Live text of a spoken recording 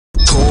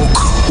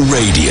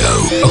Radio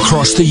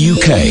across the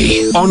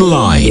UK,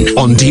 online,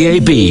 on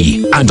DAB,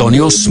 and on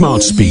your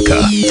smart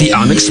speaker. The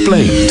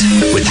Unexplained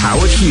with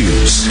Howard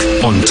Hughes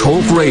on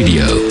Talk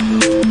Radio.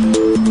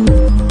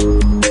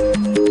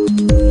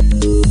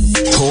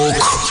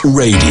 Talk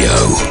Radio.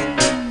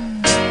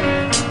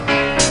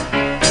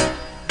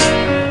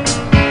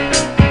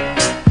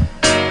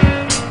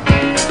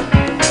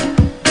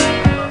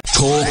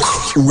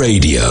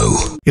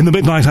 Radio. In the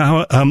midnight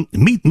hour,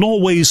 meet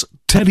Norway's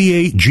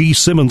Terje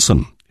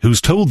Simonsen,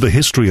 who's told the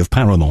history of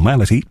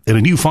paranormality in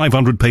a new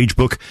 500-page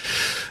book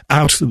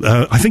out,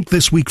 I think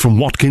this week from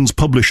Watkins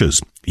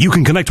Publishers. You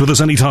can connect with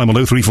us anytime on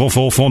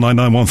 0344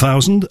 499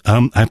 1000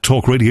 at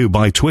Talk Radio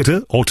by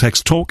Twitter, or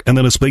text TALK and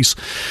then a space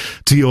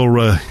to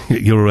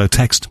your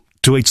text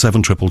to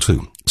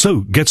 87222.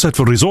 So, get set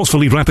for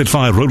resourcefully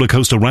rapid-fire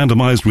roller-coaster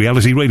randomized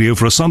reality radio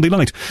for a Sunday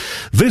night.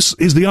 This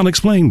is The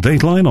Unexplained,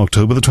 Dateline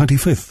October the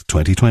 25th,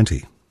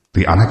 2020.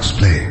 The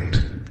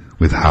Unexplained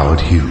with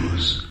Howard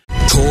Hughes.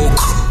 Talk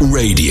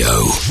Radio.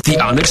 The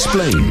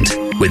Unexplained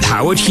with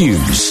Howard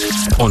Hughes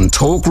on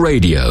Talk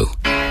Radio.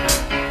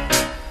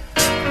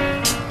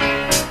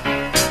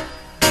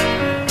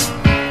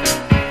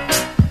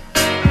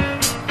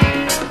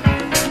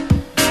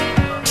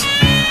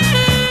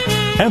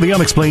 And The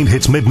Unexplained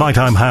hits midnight.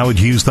 I'm Howard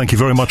Hughes. Thank you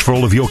very much for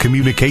all of your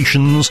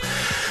communications.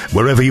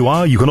 Wherever you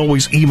are, you can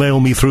always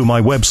email me through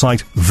my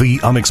website,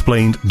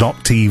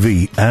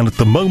 theunexplained.tv. And at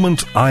the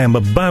moment, I am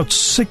about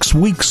 6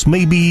 weeks,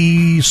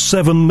 maybe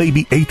 7,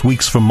 maybe 8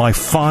 weeks from my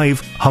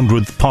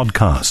 500th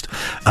podcast.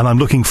 And I'm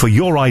looking for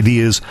your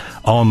ideas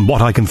on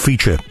what I can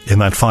feature in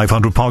that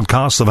 500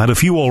 podcasts. I've had a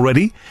few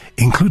already,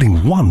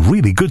 including one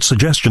really good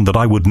suggestion that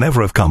I would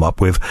never have come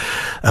up with.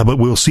 But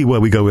we'll see where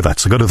we go with that.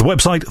 So go to the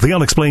website,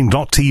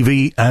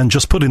 theunexplained.tv, and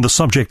just put in the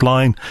subject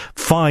line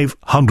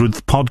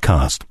 500th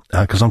podcast,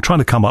 because I'm trying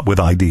to come up with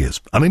ideas,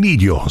 and I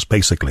need yours,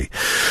 basically.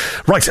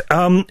 Right,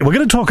 we're going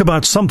to talk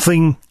about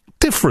something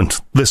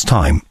different this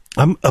time.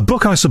 A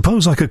book I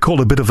suppose I could call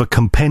a bit of a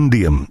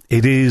compendium.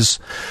 It is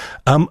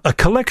a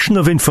collection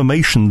of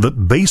information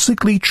that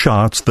basically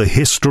charts the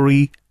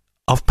history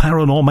of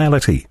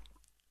paranormality.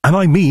 And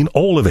I mean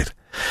all of it.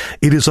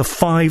 It is a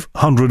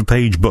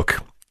 500-page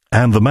book.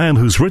 And the man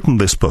who's written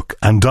this book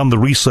and done the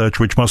research,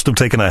 which must have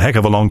taken a heck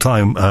of a long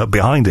time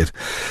behind it,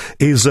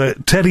 is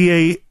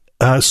Terje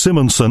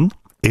Simonsen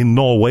in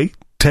Norway,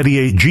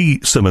 Terje G.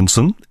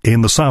 Simonsen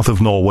in the south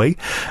of Norway.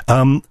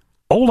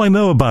 All I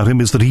know about him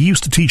is that he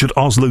used to teach at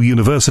Oslo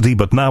University,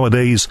 but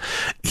nowadays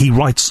he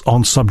writes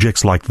on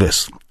subjects like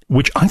this,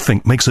 which I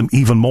think makes him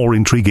even more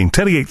intriguing.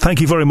 Terje, thank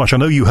you very much. I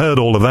know you heard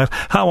all of that.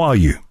 How are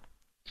you?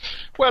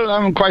 Well,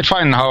 I'm quite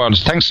fine, Howard.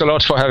 Thanks a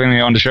lot for having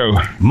me on the show.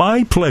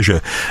 My pleasure.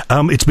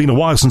 It's been a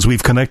while since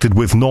we've connected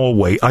with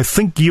Norway. I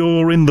think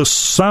you're in the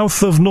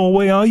south of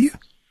Norway, are you?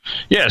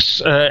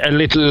 Yes, a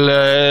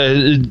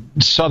little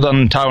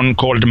southern town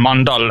called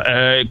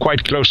Mandal,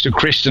 quite close to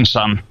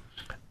Kristiansand.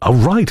 Oh,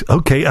 right.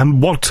 Okay.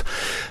 And what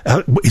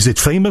is it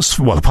famous?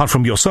 Well, apart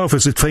from yourself,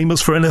 is it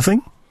famous for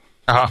anything?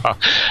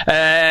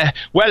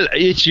 Well,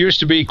 it used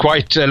to be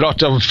quite a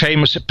lot of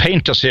famous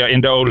painters here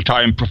in the old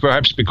time,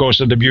 perhaps because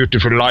of the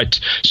beautiful light,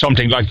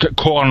 something like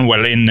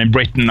Cornwall in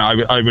Britain,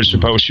 I would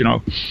suppose, you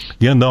know.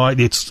 Yeah, no,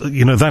 it's,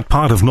 you know, that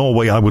part of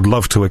Norway I would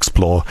love to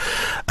explore,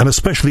 and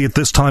especially at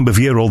this time of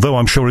year, although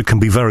I'm sure it can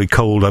be very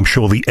cold, I'm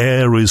sure the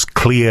air is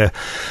clear,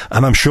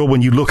 and I'm sure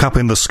when you look up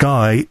in the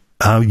sky,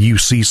 you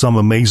see some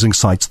amazing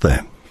sights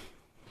there.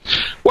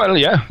 Well,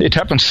 yeah, it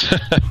happens.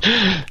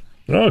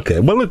 Okay,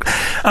 well, look,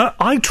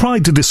 I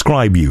tried to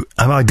describe you,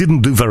 and I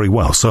didn't do very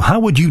well. So how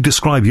would you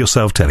describe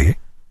yourself, Terje?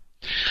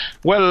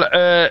 Well,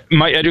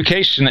 my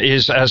education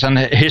is as an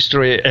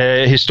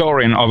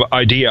historian of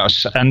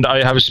ideas, and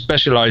I have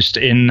specialized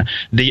in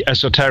the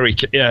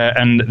esoteric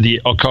and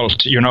the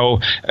occult, you know,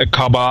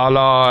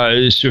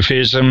 Kabbalah,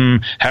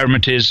 Sufism,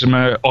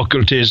 Hermetism,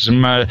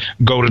 occultism,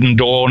 Golden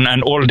Dawn,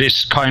 and all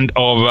this kind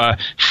of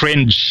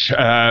fringe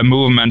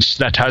movements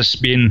that has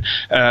been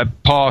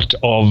part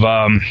of,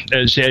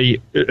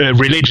 say,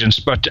 religions,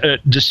 but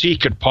the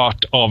secret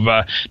part of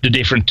the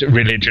different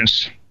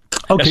religions.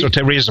 Okay.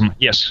 Esotericism,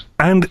 yes.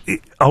 And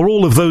are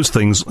all of those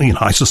things, you know,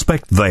 I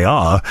suspect they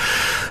are,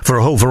 for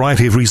a whole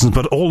variety of reasons,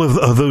 but all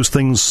of those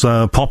things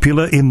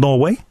popular in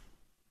Norway?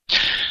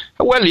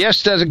 Well,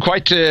 yes, there's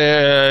quite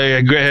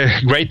a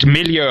great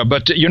milieu,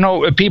 but, you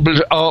know, people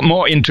are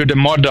more into the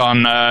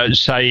modern,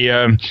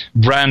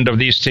 brand of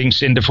these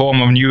things in the form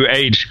of New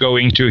Age,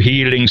 going to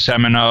healing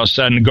seminars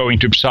and going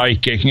to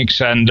psychics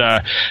and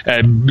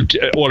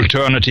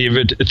alternative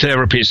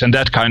therapies and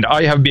that kind.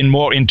 I have been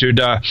more into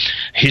the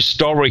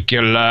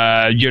historical,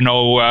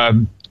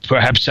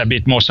 perhaps a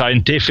bit more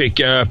scientific,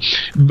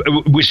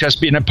 which has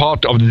been a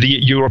part of the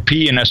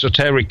European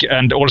esoteric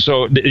and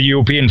also the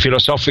European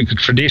philosophical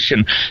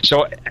tradition.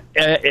 So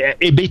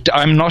a bit,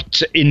 I'm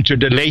not into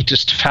the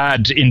latest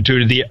fad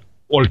into the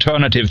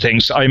alternative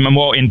things. I'm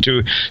more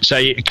into,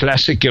 say,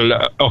 classical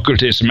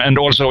occultism and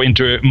also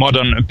into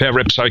modern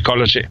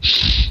parapsychology.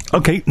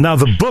 Okay, now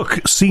the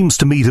book seems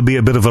to me to be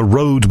a bit of a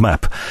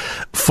roadmap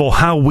for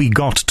how we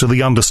got to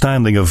the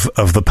understanding of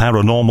the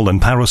paranormal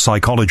and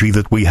parapsychology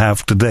that we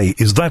have today.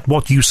 Is that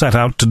what you set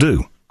out to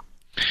do?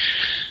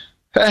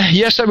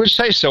 Yes, I would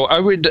say so.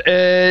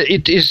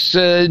 It is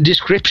a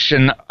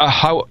description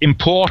how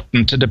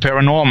important the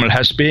paranormal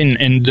has been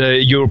in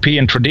the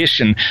European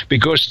tradition.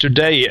 Because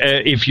today,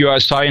 if you are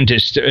a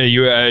scientist,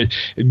 you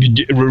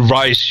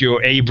raise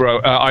your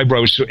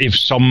eyebrows if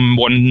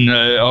someone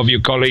of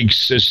your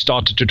colleagues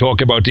started to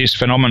talk about this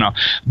phenomena.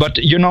 But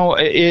in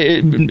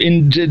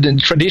the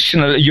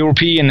traditional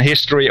European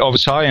history of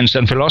science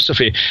and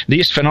philosophy,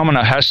 these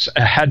phenomena has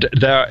had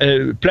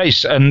their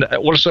place, and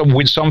also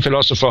with some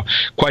philosopher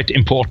quite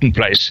important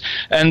place.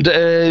 And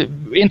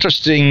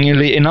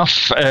interestingly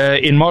enough,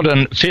 in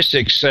modern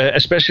physics,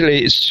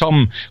 especially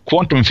some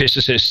quantum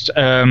physicists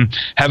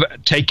have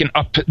taken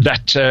up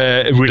that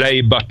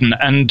relay button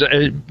and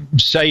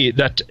say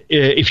that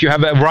if you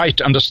have a right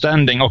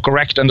understanding or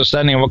correct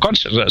understanding of a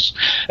consciousness,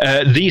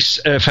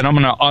 these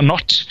phenomena are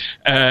not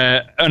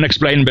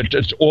unexplainable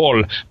at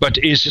all, but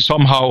is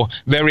somehow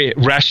very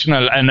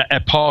rational and a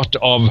part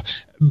of,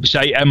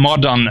 say, a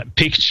modern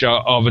picture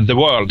of the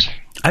world.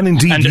 And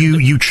indeed,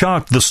 you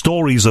chart the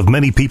stories of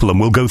many people, and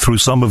we'll go through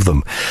some of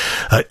them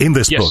in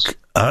this book.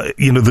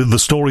 The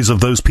stories of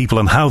those people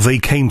and how they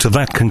came to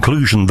that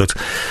conclusion that,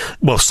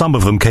 well, some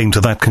of them came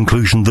to that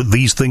conclusion that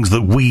these things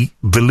that we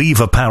believe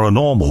are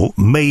paranormal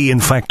may in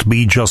fact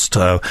be just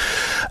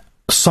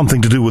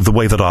something to do with the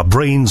way that our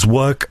brains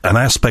work, an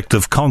aspect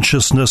of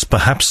consciousness,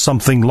 perhaps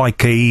something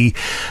like a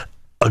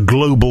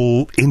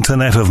global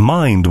internet of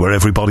mind where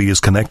everybody is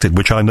connected,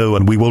 which I know,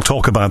 and we will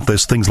talk about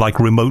this, things like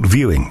remote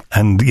viewing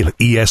and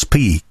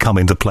ESP come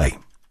into play.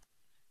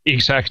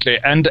 Exactly.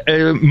 And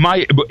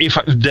if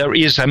there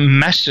is a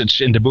message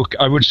in the book,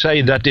 I would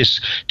say that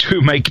is to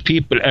make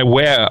people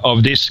aware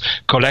of this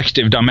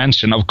collective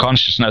dimension of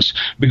consciousness.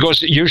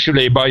 Because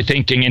usually by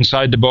thinking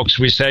inside the box,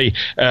 we say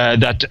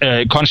that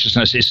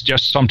consciousness is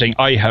just something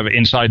I have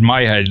inside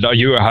my head, or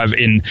you have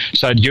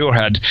inside your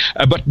head.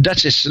 But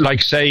that is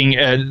like saying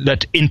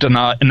that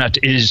internet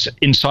is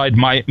inside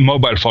my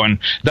mobile phone.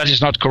 That is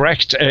not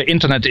correct.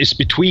 Internet is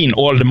between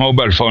all the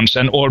mobile phones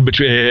and all the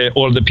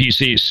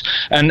PCs.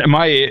 And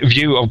my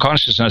view of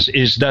consciousness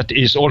is that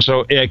is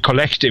also a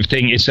collective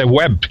thing. It's a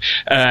web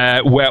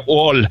where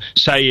all,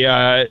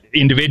 say,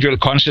 individual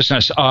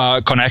consciousness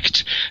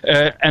connect,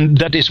 and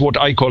that is what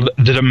I call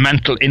the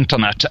mental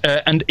internet.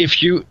 And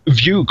if you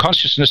view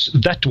consciousness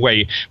that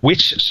way,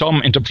 which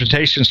some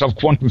interpretations of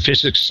quantum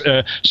physics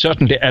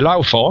certainly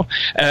allow for,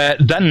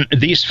 then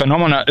these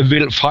phenomena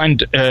will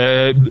find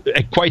a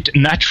quite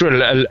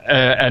natural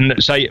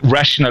and, say,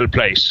 rational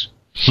place.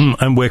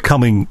 And we're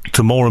coming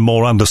to more and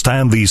more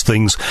understand these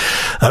things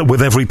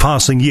with every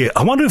passing year.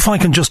 I wonder if I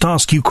can just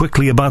ask you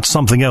quickly about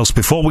something else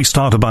before we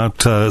start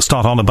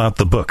on about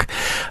the book.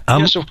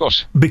 Yes, of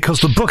course.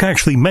 Because the book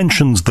actually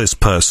mentions this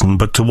person,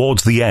 but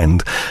towards the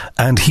end,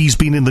 and he's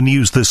been in the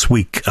news this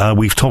week.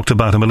 We've talked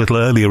about him a little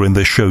earlier in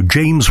this show.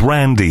 James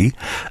Randi,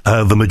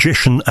 the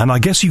magician, and I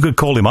guess you could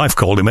call him, I've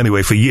called him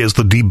anyway for years,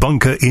 the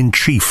debunker in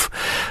chief.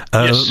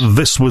 Yes.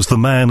 This was the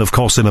man, of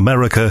course, in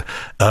America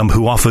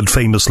who offered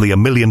famously $1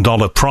 million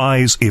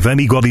prize if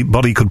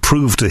anybody could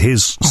prove to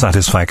his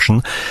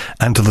satisfaction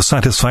and to the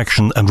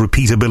satisfaction and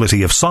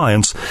repeatability of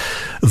science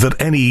that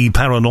any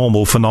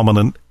paranormal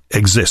phenomenon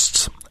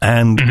exists.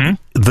 And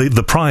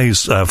the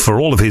prize for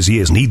all of his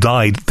years, and he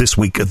died this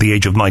week at the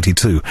age of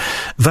 92,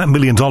 that $1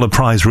 million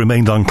prize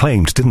remained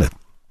unclaimed, didn't it?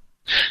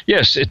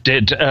 Yes, it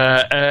did.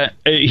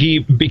 He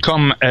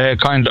become a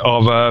kind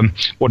of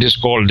what is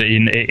called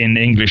in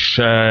English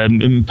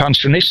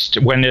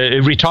pensionist when he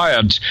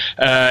retired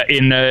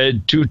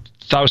in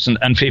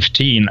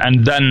 2015,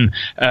 and then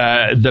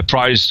the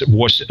prize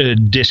was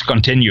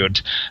discontinued.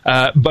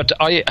 But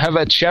I have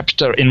a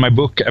chapter in my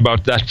book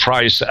about that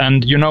prize,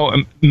 and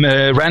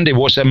Randy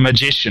was a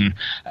magician,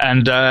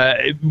 and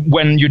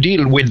when you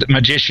deal with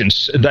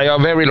magicians, they are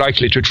very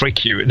likely to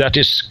trick you. That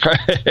is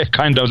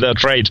kind of their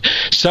trade.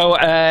 So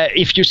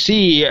if you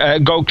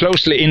go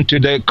closely into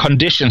the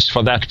conditions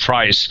for that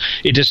prize,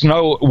 it is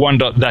no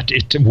wonder that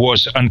it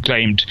was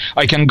unclaimed.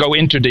 I can go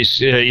into this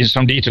in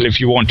some detail if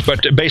you want,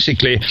 but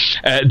basically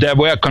there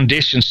were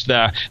conditions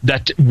there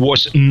that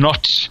was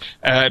not,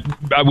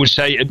 I would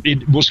say,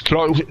 it was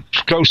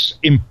close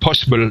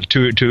impossible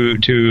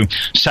to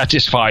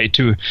satisfy,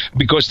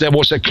 because there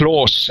was a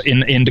clause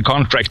in the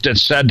contract that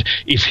said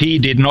if he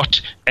did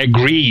not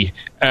agree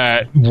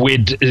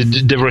with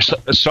the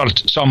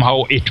result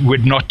somehow it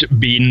would not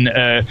been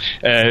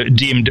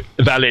deemed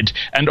valid.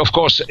 And of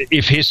course,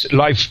 if his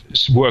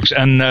life's works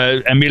and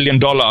 $1 million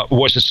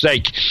was at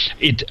stake,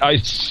 I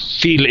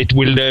feel it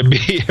will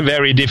be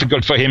very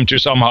difficult for him to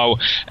somehow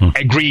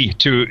agree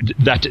to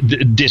that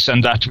this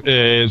and that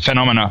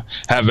phenomena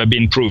have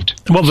been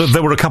proved. Well,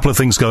 there were a couple of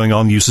things going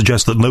on. You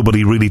suggest that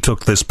nobody really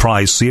took this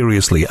prize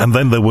seriously, and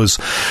then there was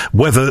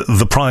whether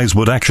the prize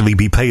would actually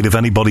be paid if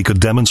anybody could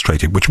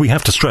demonstrate it, which we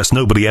have to stress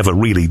nobody ever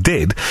really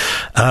did.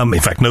 In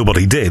fact,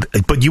 nobody did.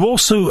 But you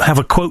also have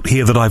a quote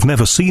here that I've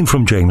never seen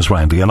from James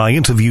Randi, and I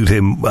interviewed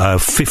him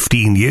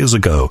 15 years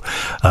ago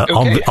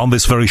on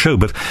this very show.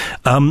 But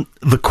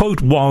the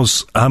quote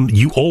was,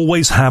 "You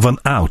always have an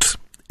out."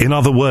 In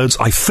other words,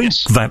 I think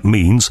that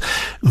means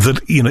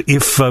that,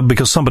 if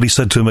because somebody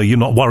said to him, "You're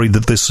not worried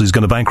that this is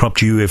going to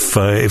bankrupt you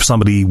if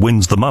somebody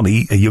wins the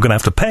money, you're going to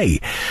have to pay,"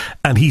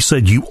 and he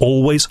said, "You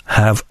always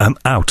have an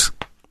out."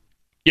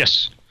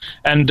 Yes.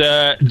 And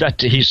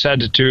that he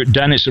said to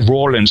Dennis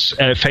Rawlins,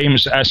 a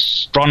famous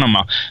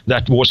astronomer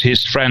that was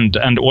his friend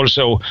and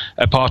also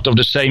a part of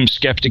the same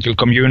skeptical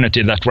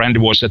community that Randi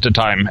was at the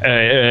time.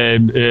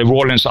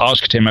 Rawlins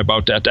asked him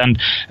about that. And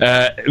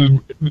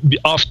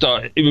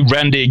after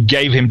Randi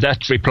gave him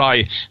that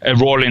reply,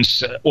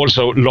 Rawlins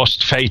also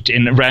lost faith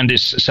in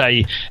Randi's,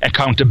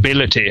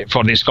 accountability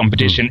for this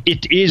competition.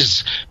 It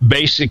is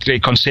basically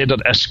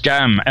considered a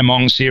scam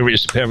among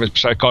serious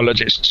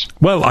psychologists.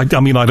 Well, I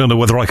mean, I don't know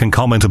whether I can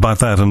comment about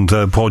that, and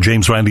poor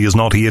James Randi is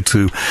not here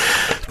to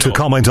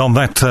comment on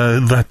that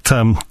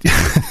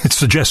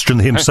suggestion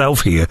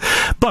himself here.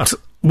 But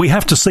we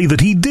have to say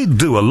that he did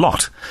do a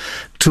lot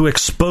to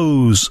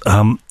expose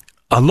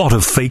a lot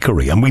of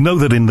fakery, and we know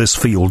that in this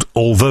field,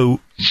 although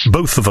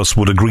both of us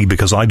would agree,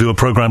 because I do a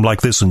program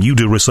like this and you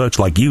do research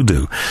like you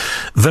do,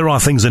 there are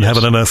things in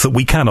heaven and earth that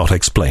we cannot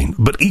explain.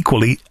 But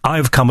equally,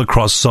 I've come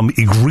across some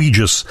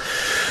egregious,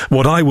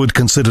 what I would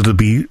consider to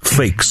be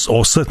fakes,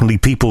 or certainly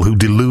people who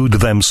delude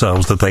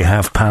themselves that they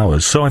have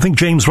powers. So I think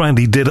James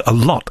Randi did a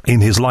lot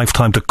in his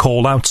lifetime to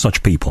call out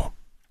such people.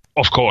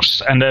 Of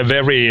course, and a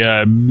very,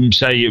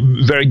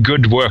 very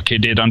good work he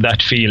did on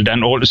that field,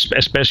 and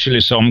especially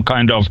some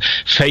kind of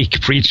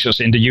fake preachers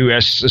in the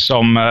U.S.,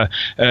 some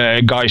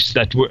guys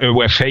that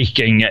were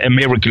faking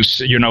miracles,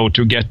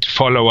 to get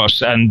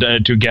followers and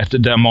to get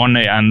their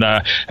money and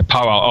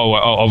power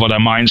over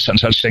their minds and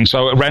such things.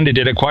 So Randi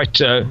did a quite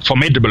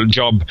formidable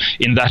job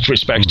in that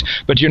respect.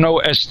 But,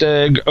 as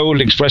the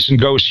old expression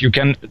goes, you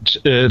can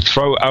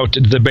throw out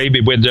the baby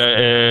with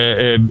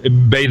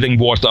bathing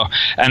water,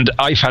 and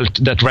I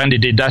felt that Randi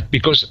did that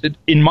because,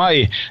 in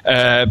my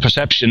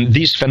perception,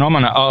 these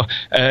phenomena are,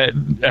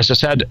 as I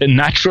said,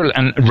 natural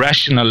and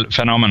rational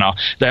phenomena.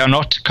 They are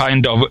not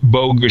kind of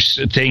bogus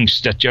things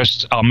that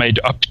just are made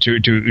up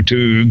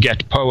to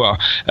get power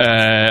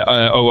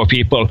over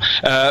people.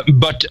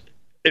 But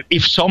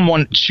if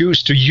someone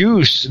chooses to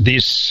use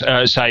this,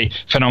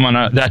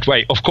 phenomena that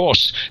way, of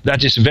course,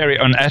 that is very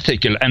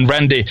unethical. And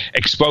Randi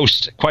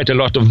exposed quite a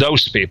lot of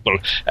those people.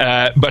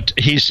 But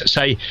his,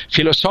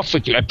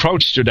 philosophical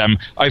approach to them,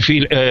 I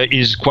feel,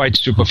 is quite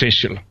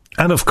superficial.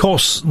 And of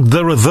course,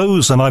 there are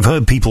those, and I've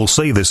heard people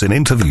say this in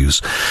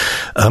interviews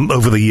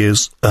over the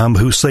years,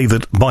 who say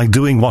that by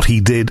doing what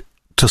he did,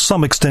 to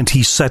some extent,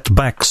 he set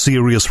back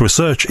serious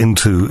research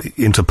into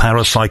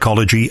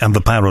parapsychology and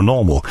the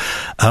paranormal.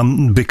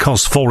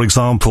 Because, for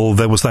example,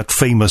 there was that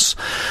famous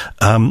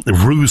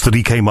ruse that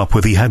he came up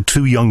with. He had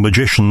two young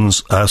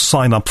magicians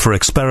sign up for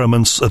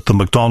experiments at the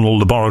McDonnell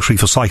Laboratory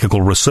for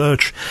Psychical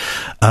Research,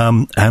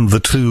 and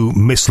the two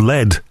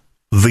misled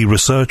the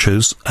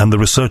researchers, and the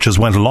researchers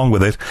went along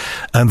with it.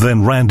 And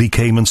then Randi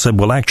came and said,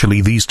 well,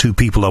 actually, these two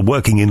people are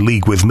working in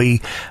league with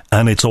me,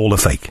 and it's all a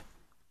fake.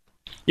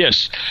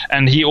 Yes,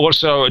 and he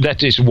also,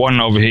 that is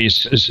one of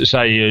his,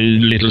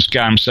 little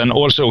scams. And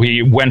also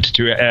he went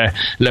to a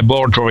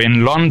laboratory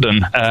in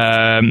London.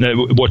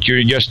 What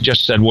you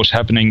just said was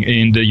happening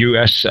in the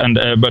US. And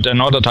but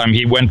another time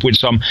he went with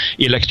some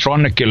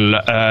electronical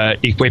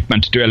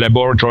equipment to a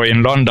laboratory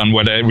in London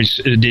where they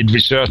did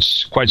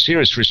research, quite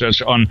serious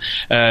research on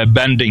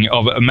bending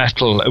of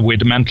metal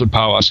with mental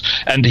powers.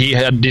 And he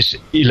had this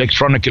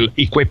electronical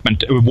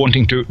equipment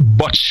wanting to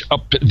botch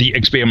up the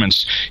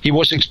experiments. He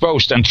was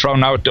exposed and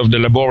thrown out of the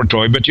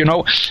laboratory. But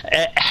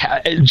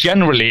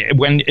generally,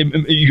 when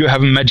you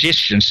have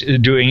magicians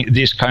doing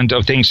these kind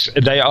of things,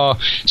 they are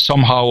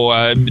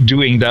somehow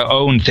doing their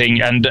own thing.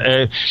 And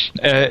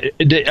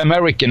the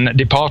American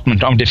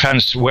Department of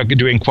Defense were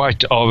doing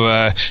quite a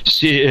lot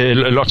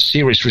of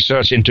serious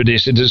research into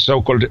this, the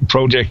so-called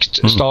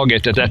Project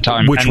Stargate at that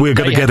time. Which we're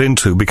going to get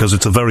into because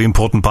it's a very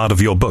important part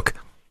of your book.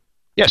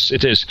 Yes,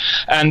 it is.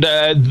 And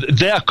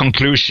their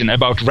conclusion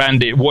about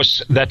Randy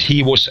was that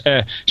he was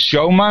a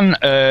showman,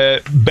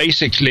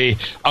 basically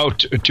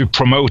out to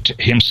promote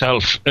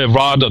himself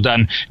rather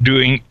than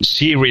doing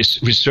serious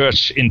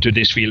research into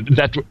this field.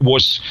 That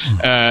was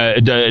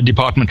the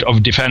Department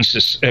of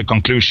Defense's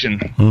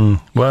conclusion.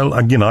 Well,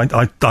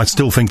 I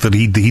still think that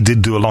he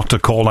did do a lot to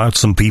call out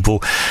some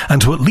people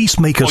and to at least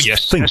make us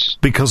think,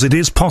 because it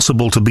is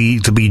possible to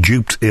be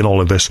duped in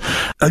all of this.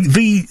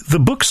 The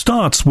book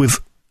starts with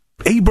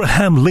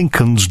Abraham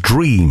Lincoln's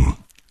dream.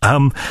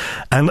 And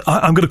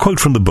I'm going to quote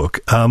from the book,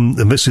 and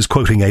this is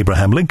quoting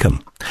Abraham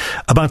Lincoln.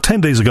 "About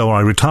 10 days ago, I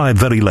retired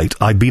very late.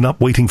 I'd been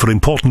up waiting for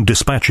important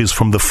dispatches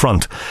from the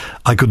front.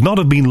 I could not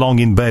have been long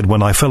in bed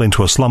when I fell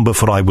into a slumber,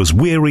 for I was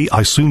weary.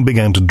 I soon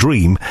began to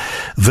dream.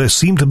 There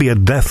seemed to be a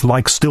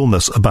death-like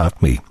stillness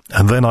about me,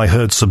 and then I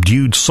heard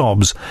subdued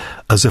sobs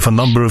as if a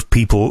number of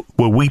people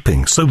were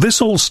weeping." So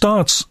this all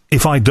starts,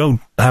 if I don't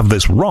have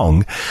this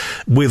wrong,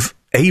 with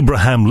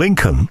Abraham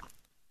Lincoln,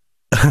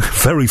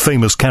 very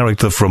famous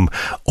character from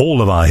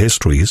all of our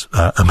histories,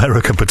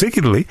 America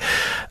particularly,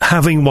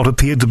 having what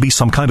appeared to be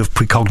some kind of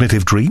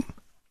precognitive dream.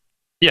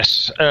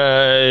 Yes,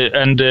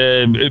 and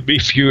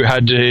if you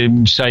had,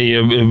 recited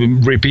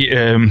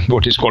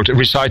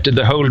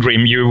the whole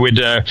dream, you would.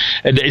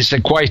 It's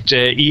a quite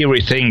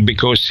eerie thing,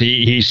 because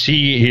he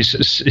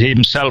sees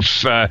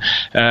himself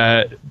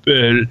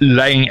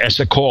laying as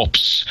a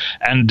corpse,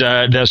 and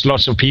there's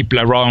lots of people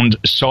around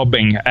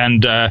sobbing,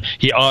 and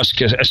he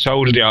asks a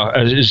soldier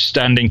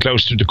standing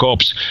close to the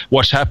corpse,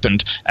 "What's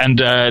happened?" And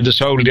the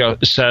soldier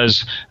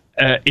says,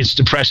 "It's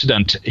the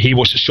president. He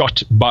was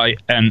shot by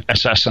an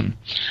assassin."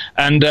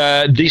 And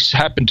this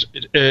happened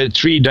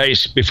 3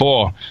 days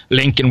before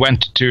Lincoln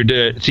went to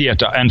the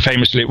theater and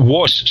famously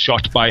was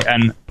shot by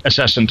an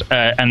assassin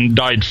and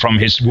died from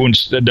his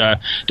wounds the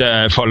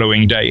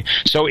following day.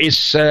 So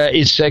it's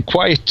a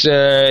quite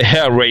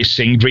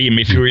hair-raising dream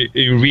if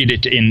you read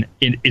it in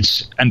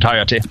its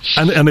entirety.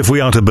 And if we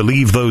are to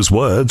believe those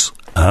words,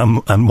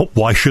 and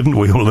why shouldn't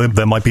we? Well,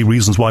 there might be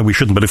reasons why we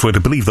shouldn't, but if we're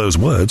to believe those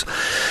words,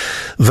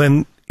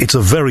 then it's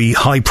a very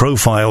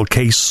high-profile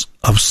case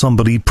of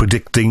somebody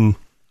predicting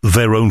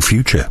their own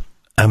future,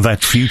 and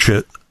that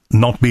future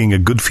not being a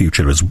good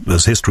future,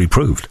 as history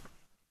proved.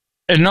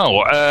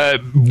 No,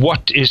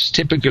 what is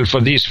typical for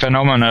these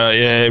phenomena,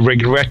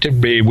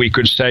 regrettably, we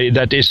could say,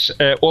 that is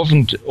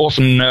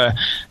often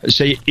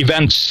say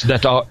events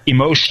that are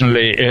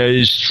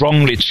emotionally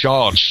strongly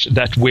charged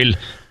that will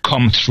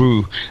come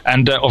through,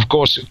 and of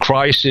course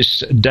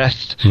crisis,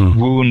 death,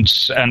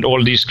 wounds, and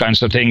all these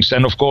kinds of things.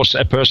 And of course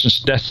a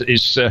person's death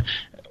is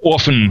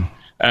often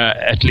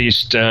at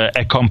least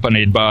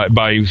accompanied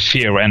by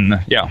fear, and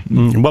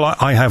Well,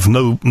 I have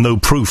no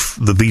proof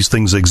that these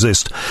things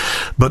exist,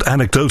 but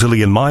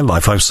anecdotally in my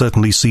life I've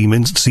certainly seen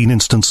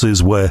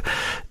instances where,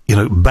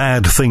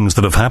 bad things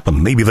that have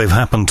happened, maybe they've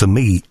happened to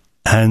me,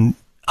 and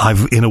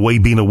I've, in a way,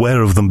 been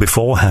aware of them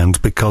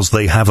beforehand because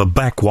they have a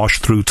backwash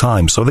through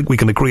time. So I think we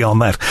can agree on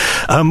that.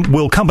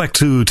 We'll come back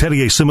to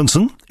Terje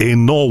Simonsen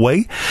in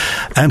Norway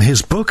and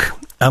his book,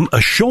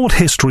 A Short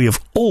History of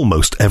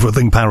Almost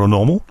Everything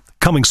Paranormal,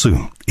 coming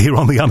soon here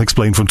on The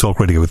Unexplained from Talk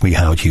Radio with me,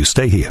 Howard Hughes.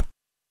 Stay here.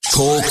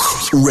 Talk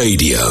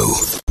Radio.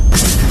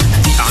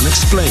 The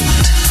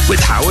Unexplained with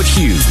Howard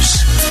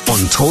Hughes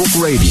on Talk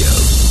Radio.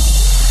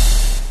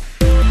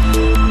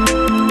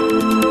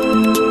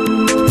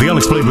 The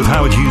Unexplained with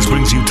Howard Hughes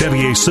brings you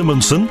Terje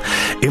Simonsen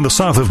in the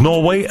south of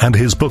Norway and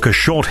his book, A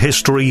Short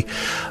History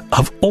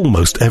of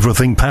Almost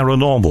Everything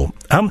Paranormal.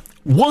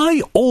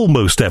 Why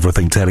almost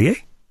everything,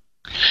 Terje?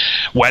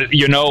 Well,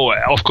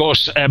 of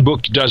course, a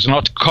book does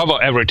not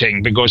cover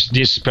everything, because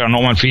this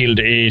paranormal field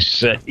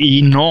is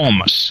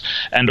enormous.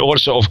 And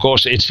also, of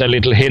course, it's a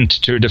little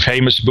hint to the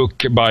famous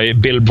book by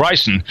Bill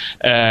Bryson,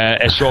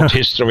 A Short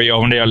History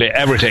of Nearly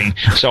Everything.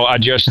 So I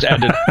just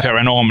added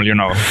paranormal,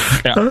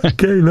 Yeah.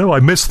 Okay, no, I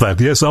missed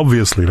that. Yes,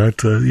 obviously.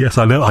 Yes,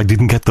 I know. I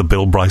didn't get the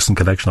Bill Bryson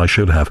connection. I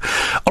should have.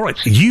 All right,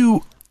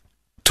 you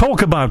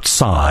talk about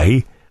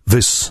psi,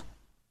 this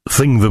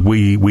thing that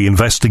we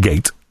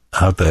investigate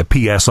out there,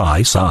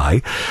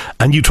 psi,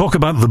 and you talk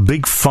about the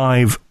big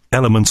 5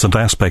 elements and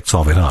aspects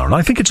of it are. And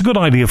I think it's a good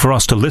idea for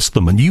us to list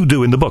them, and you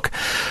do in the book.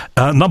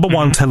 Number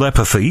 1,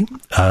 telepathy,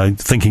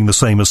 thinking the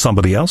same as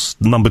somebody else.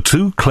 Number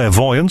 2,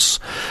 clairvoyance,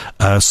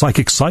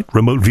 psychic sight,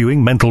 remote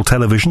viewing, mental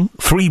television.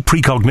 3,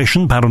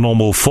 precognition,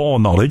 paranormal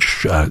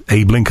foreknowledge,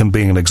 Abe Lincoln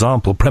being an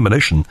example,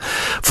 premonition.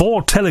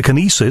 4,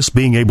 telekinesis,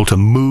 being able to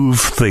move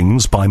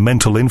things by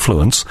mental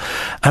influence.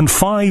 And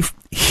 5,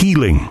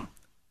 healing.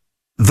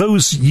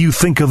 Those, you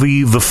think, are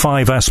the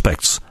 5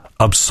 aspects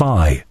of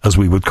psi, as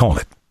we would call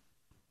it.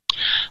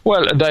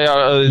 Well, they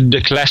are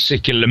the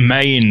classical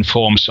main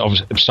forms of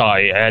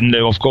psi, and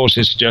of course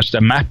it's just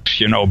a map,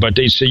 but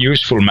it's a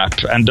useful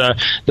map. And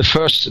the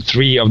first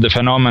three of the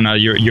phenomena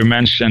you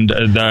mentioned,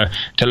 the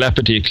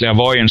telepathy,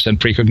 clairvoyance, and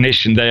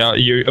precognition, they are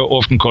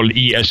often called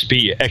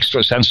ESP,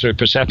 extrasensory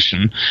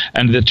perception,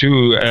 and the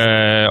two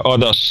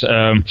others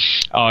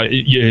are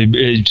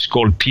it's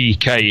called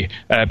PK,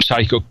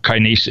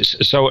 psychokinesis.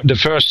 So the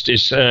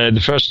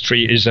first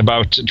three is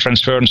about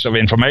transference of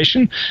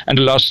information, and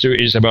the last two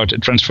is about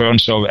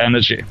transference of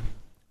energy.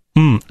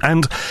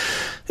 And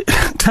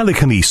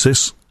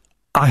telekinesis,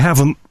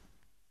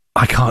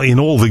 in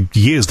all the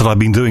years that I've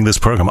been doing this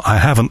program, I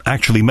haven't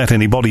actually met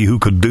anybody who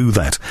could do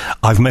that.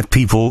 I've met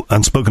people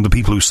and spoken to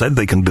people who said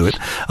they can do it.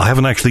 I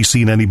haven't actually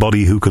seen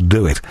anybody who could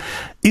do it.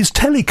 Is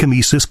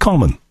telekinesis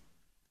common?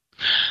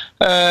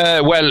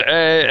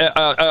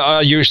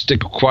 I used a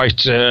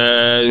quite,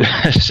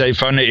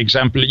 funny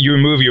example. You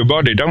move your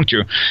body, don't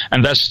you?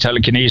 And that's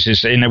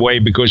telekinesis in a way,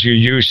 because you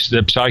use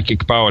the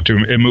psychic power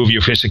to move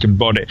your physical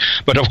body.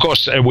 But of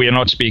course, we are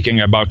not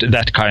speaking about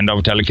that kind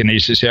of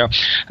telekinesis here.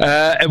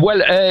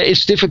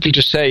 It's difficult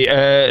to say.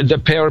 The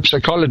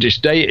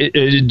parapsychologists, they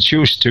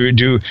choose to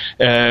do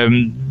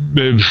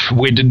with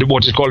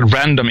what is called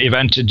random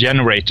event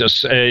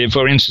generators.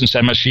 For instance,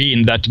 a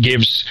machine that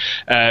gives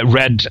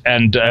red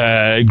and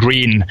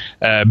green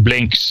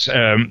blinks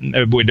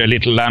with a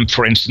little lamp,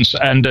 for instance.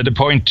 And the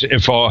point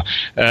for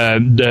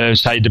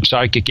the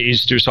psychic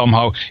is to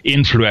somehow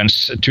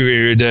influence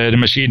to the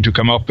machine to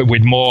come up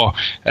with more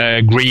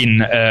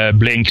green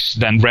blinks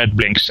than red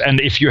blinks. And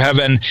if you have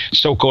a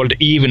so-called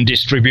even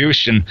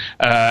distribution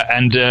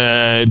and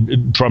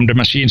from the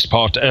machine's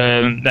part,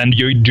 and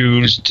you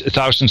do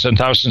thousands and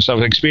thousands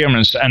of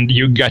experiments, and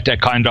you get a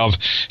kind of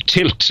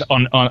tilt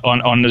on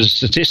the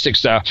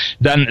statistics there,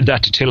 then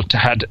that tilt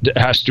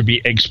has to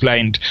be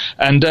explained.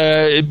 And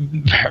Dean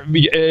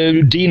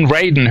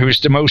Radin, who is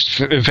the most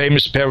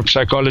famous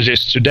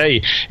parapsychologist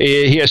today,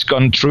 he has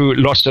gone through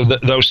lots of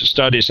those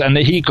studies, and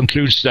he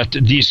concludes that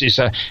this is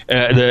a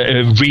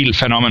real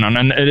phenomenon.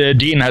 And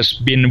Dean has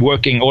been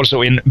working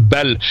also in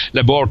Bell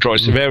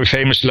Laboratories, a very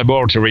famous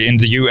laboratory in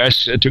the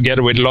US,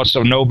 together with lots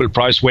of Nobel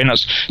Prize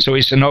winners. So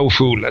he's no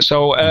fool.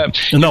 So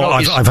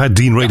I've had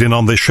Dean Radin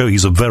on this show.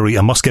 He's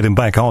I must get him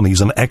back on.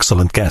 He's an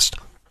excellent guest.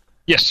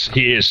 Yes,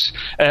 he is.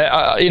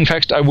 In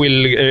fact, I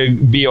will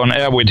be on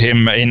air with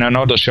him in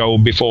another show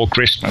before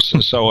Christmas.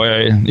 So,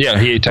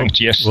 he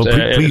thanked yes. Well,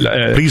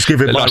 please give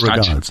him my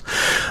regards.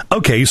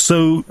 Okay,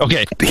 so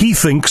he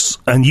thinks,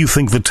 and you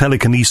think that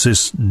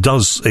telekinesis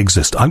does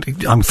exist.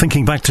 I'm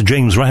thinking back to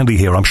James Randi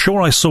here. I'm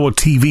sure I saw a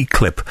TV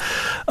clip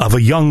of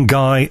a young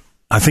guy,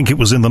 I think it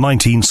was in the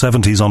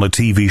 1970s on a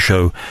TV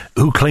show,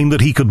 who claimed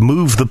that he could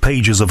move the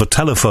pages of a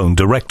telephone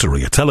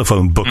directory, a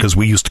telephone book as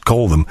we used to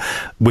call them,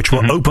 which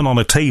were open on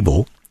a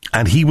table,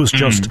 and he was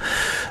just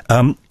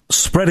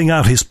spreading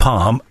out his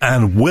palm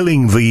and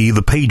willing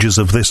the pages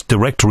of this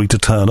directory to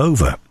turn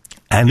over.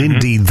 And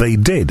indeed they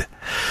did.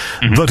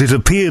 But it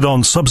appeared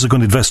on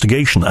subsequent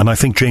investigation, and I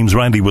think James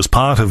Randi was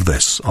part of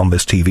this on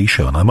this TV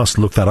show, and I must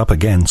look that up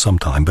again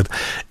sometime, but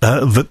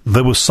that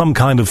there was some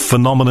kind of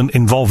phenomenon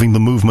involving the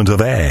movement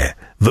of air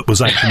that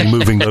was actually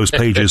moving those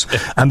pages,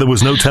 and there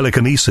was no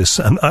telekinesis.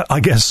 And I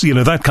guess,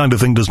 that kind of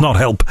thing does not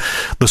help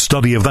the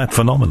study of that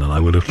phenomenon, I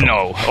would have thought.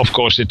 No, of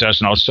course it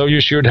does not. So you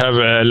should have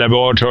a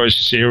laboratory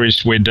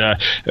series with,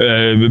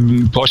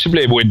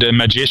 possibly with the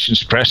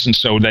magicians present,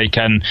 so they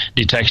can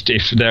detect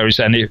if there is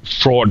any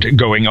fraud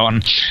going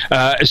on.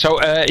 I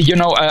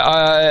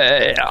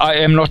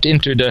am not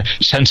into the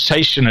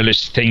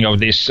sensationalist thing of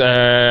this.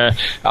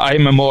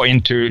 I'm more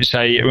into,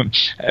 say,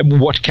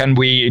 what can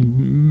we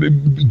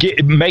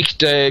make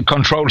the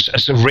controls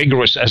as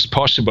rigorous as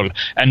possible,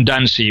 and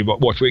then see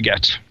what we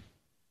get.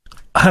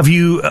 Have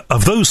you,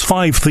 of those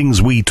 5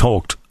 things we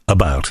talked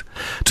about,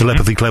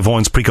 telepathy,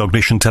 clairvoyance,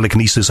 precognition,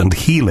 telekinesis, and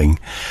healing,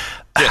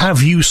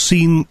 have you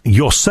seen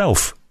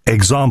yourself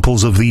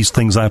examples of these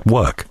things at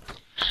work?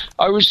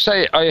 I would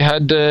say I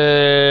had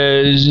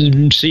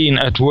seen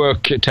at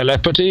work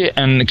telepathy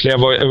and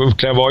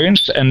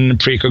clairvoyance and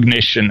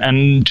precognition,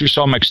 and to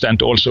some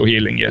extent also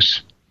healing,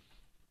 yes.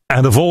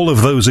 And of all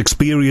of those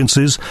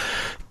experiences,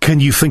 can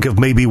you think of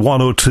maybe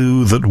one or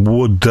two that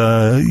would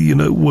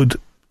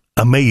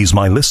amaze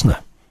my listener?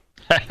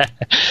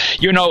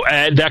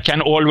 There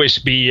can always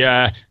be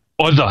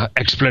other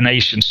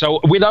explanations.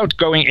 So without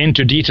going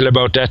into detail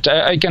about that,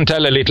 I can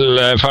tell a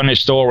little funny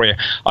story.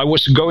 I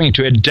was going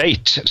to a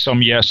date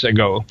some years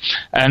ago,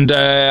 and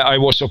I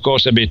was, of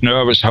course, a bit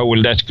nervous. How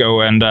will that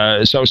go? And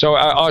so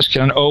I asked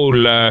an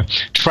old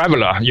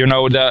traveler.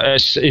 There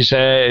is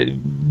a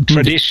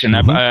tradition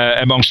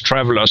amongst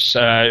travelers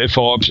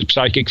for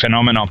psychic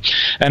phenomena.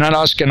 And I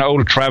asked an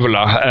old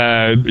traveler,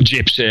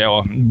 gypsy,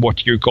 or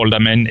what you call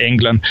them in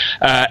England,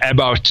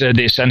 about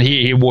this. And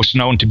he was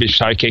known to be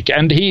psychic.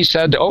 And he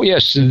said, oh,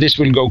 yes, this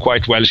will go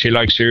quite well. She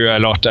likes you a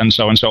lot, and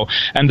so and so.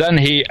 And then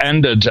he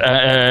ended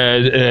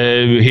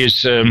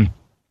his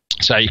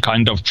say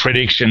kind of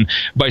prediction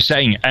by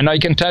saying, and I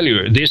can tell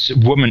you, this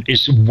woman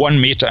is 1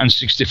 meter and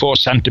 64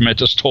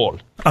 centimeters tall.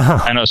 Uh-huh.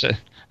 And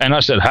I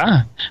said,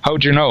 huh? How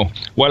do you know?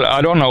 Well,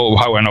 I don't know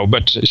how I know,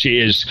 but she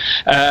is.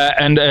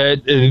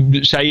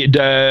 Say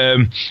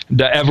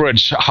the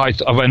average height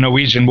of a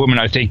Norwegian woman,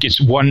 I think, is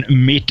 1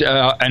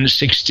 meter and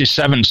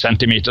 67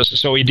 centimeters.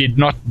 So he did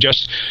not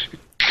just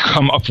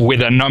come up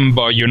with a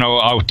number,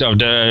 out of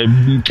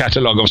the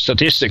catalog of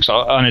statistics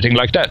or anything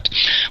like that.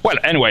 Well,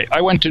 anyway,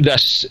 I went to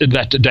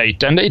that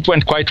date, and it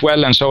went quite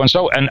well, and so,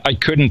 and I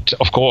couldn't,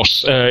 of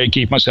course,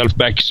 keep myself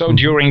back. So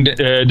during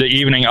the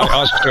evening, I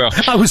asked her.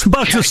 I was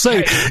about to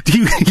say,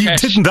 you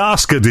didn't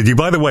ask her, did you?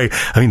 By the way,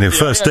 I mean, the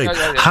first date,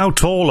 how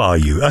tall are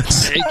you?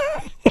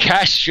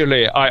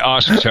 Casually, I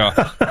asked her,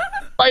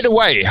 by the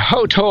way,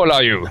 how tall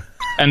are you?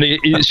 And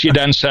she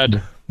then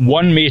said,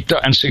 1 meter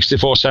and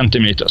 64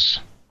 centimeters.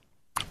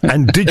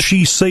 And did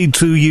she say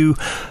to you,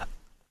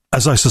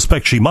 as I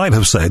suspect she might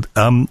have said,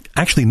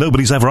 actually,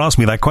 nobody's ever asked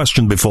me that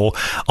question before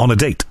on a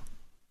date?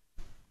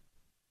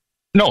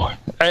 No,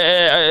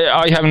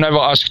 I have never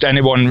asked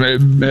anyone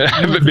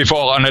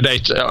before on a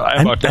date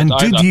about that.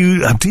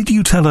 And did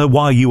you tell her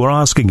why you were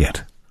asking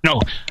it? No,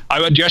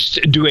 I was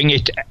just doing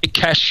it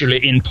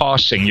casually in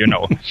passing,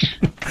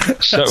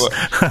 So,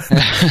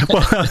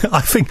 well,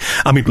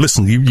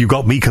 listen, you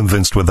got me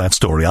convinced with that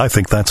story. I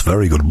think that's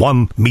very good.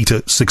 1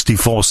 meter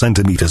 64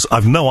 centimeters.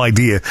 I've no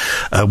idea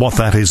what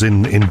that is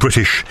in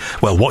British,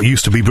 well, what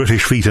used to be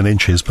British feet and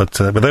inches, but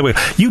there we go.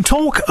 You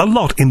talk a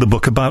lot in the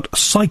book about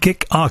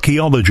psychic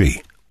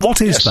archaeology.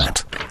 What is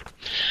that?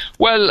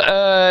 Well,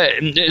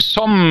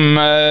 some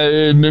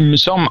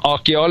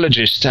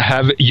archaeologists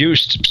have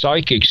used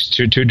psychics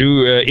to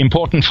do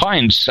important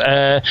finds.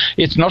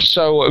 It's not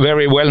so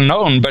very well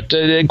known, but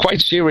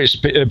quite serious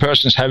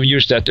persons have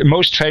used that.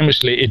 Most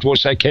famously, it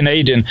was a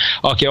Canadian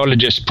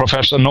archaeologist,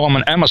 Professor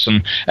Norman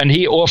Emerson, and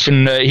he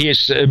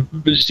is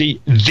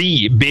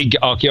the big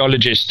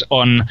archaeologist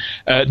on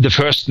the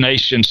First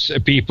Nations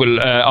people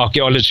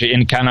archaeology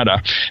in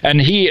Canada.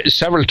 And he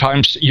several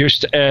times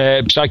used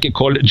a psychic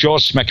called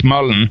George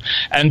McMullen.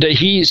 And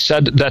he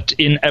said that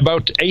in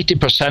about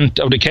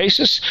 80% of the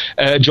cases,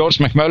 George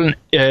McMullen,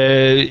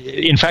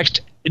 in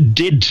fact,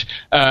 did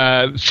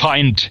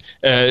find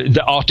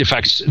the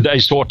artifacts they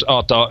sought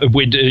after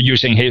with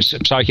using his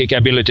psychic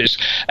abilities.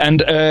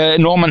 And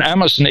Norman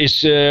Emerson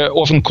is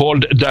often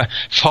called the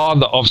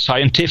father of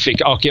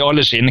scientific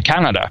archaeology in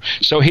Canada.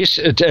 So his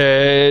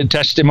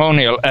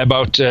testimonial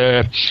about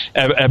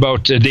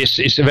this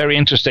is very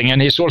interesting,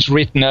 and he's also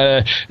written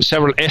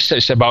several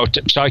essays about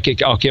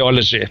psychic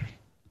archaeology.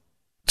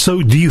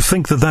 So do you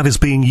think that is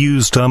being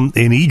used in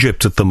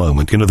Egypt at the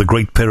moment? The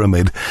Great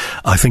Pyramid,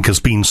 I think, has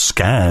been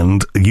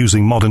scanned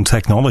using modern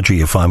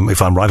technology, if I'm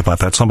right about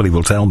that. Somebody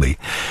will tell me.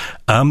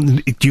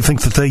 Do you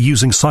think that they're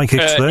using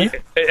psychics there?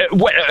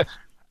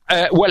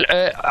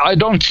 I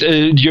don't,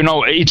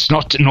 it's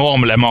not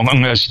normal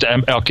among us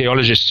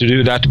archaeologists to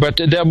do that, but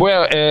there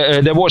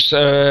was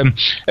a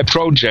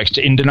project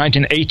in the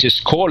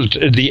 1980s called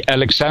the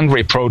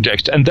Alexandria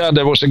Project, and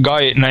there was a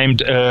guy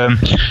named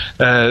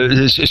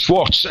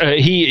Schwartz.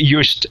 He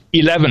used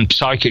 11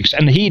 psychics,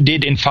 and he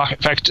did, in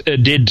fact,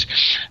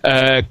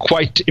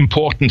 quite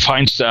important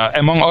finds there.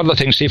 Among other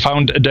things, he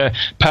found the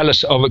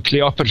palace of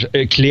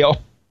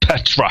Cleopatra,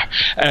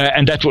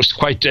 and that was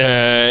quite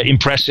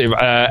impressive,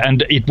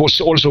 and it was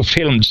also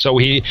filmed, so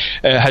he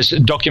has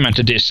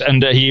documented this,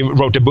 and he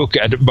wrote a book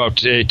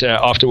about it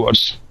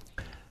afterwards.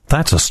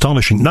 That's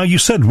astonishing. Now, you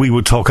said we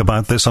would talk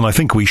about this, and I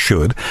think we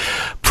should.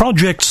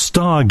 Project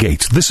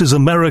Stargate. This is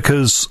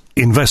America's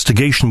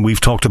investigation. We've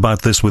talked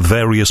about this with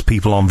various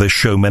people on this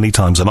show many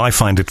times, and I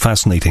find it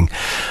fascinating.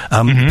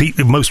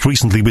 Most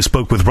recently, we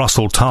spoke with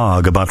Russell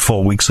Targ about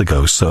 4 weeks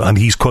ago, and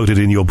he's quoted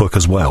in your book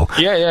as well.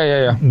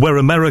 Yeah. Where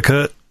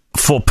America,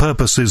 for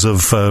purposes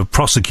of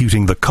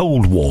prosecuting the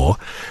Cold War,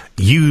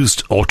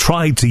 used or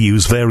tried to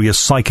use various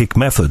psychic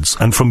methods.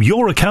 And from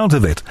your account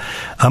of it,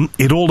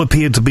 it all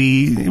appeared to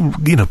be,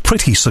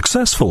 pretty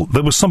successful.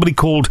 There was somebody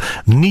called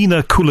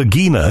Nina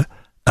Kulagina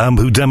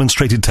who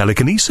demonstrated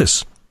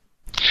telekinesis.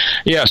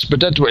 Yes,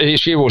 but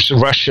she was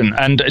Russian,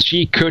 and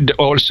she could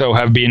also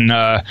have been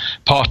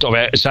part of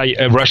a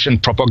Russian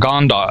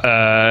propaganda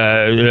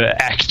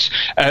act.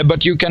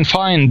 But you can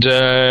find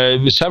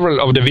several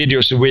of the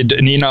videos with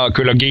Nina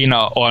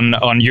Kulagina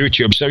on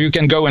YouTube, so you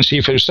can go and see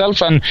for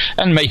yourself and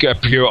make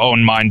up your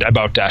own mind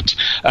about that.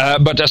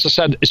 But as I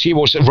said, she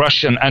was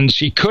Russian, and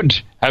she could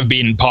have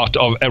been part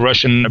of a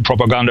Russian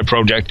propaganda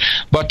project.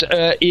 But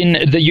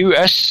in the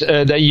US,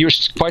 they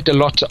used quite a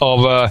lot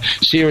of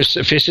serious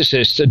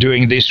physicists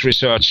doing this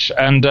research,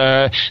 and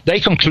they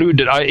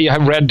concluded, I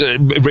have read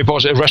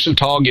reports, Russell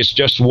Targ is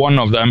just one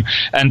of them,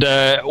 and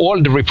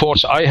all the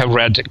reports I have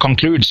read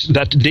concludes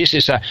that this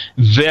is a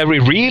very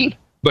real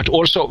but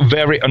also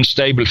very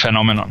unstable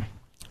phenomenon.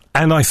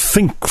 And I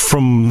think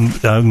from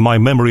my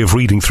memory of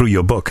reading through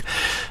your book,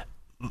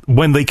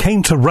 when they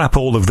came to wrap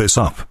all of this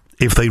up,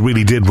 if they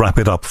really did wrap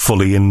it up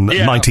fully in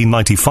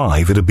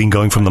 1995. It had been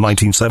going from the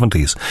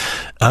 1970s.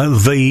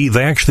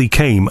 They actually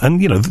came, and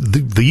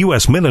the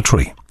U.S.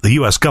 military, the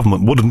U.S.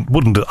 government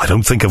wouldn't I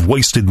don't think have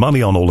wasted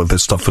money on all of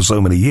this stuff for so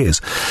many years,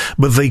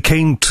 but they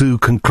came to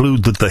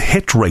conclude that the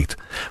hit rate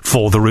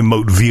for the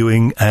remote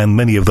viewing and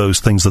many of those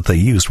things that they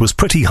used was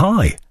pretty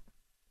high.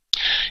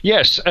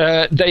 Yes,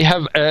 they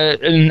have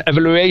an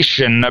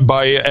evaluation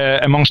by,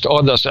 amongst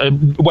others,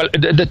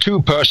 the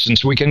two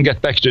persons, we can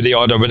get back to the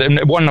other, but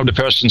one of the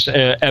persons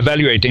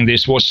evaluating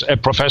this was a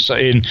professor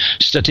in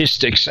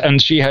statistics, and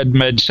she had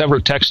made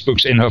several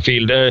textbooks in her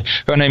field.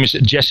 Her name is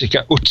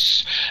Jessica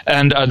Utz,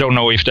 and I don't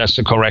know if that's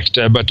the correct,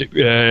 but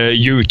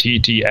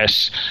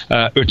UTTS,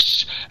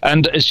 Utz.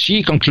 And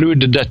she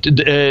concluded that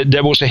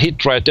there was a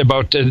hit rate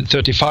about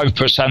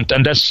 35%,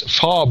 and that's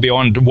far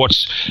beyond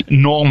what's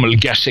normal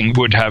guessing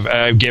would have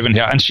given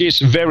here, and she is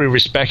very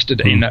respected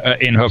in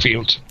her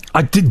field.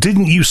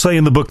 Didn't you say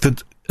in the book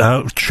that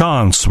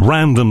chance,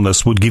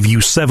 randomness would give you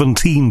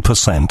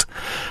 17%,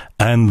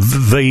 and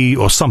they,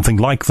 or something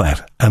like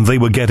that, and they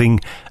were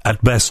getting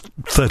at best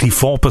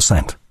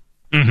 34%?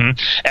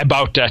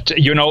 About that,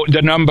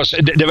 the numbers,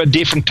 there were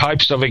different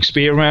types of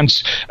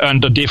experience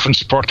under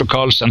different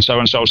protocols and so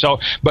on. So,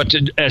 but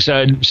as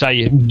a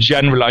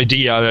general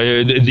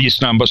idea,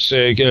 these numbers,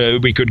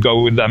 we could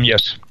go with them,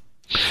 yes.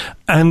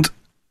 And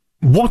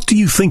what do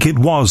you think it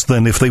was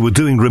then, if they were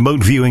doing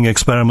remote viewing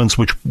experiments,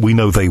 which we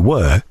know they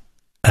were,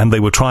 and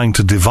they were trying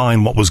to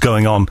divine what was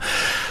going on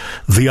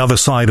the other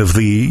side of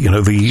the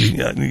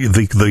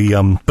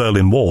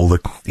Berlin Wall, the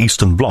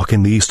Eastern Bloc,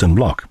 in the Eastern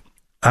Bloc?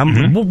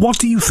 What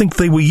do you think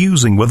they were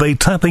using? Were they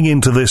tapping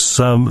into this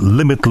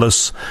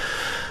limitless,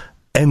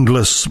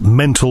 endless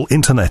mental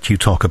internet you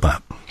talk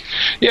about?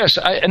 Yes,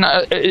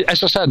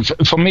 as I said,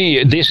 for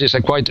me, this is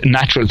a quite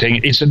natural thing.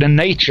 It's the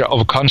nature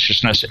of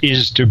consciousness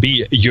is to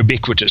be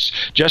ubiquitous,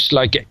 just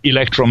like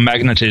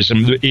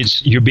electromagnetism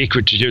is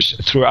ubiquitous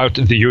throughout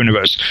the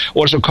universe.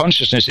 Also,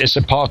 consciousness is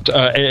a part,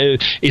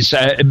 it's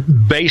a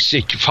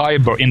basic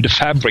fiber in the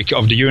fabric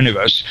of the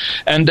universe.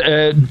 And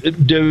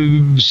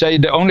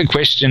the only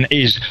question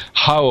is,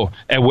 how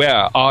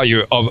aware are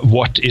you of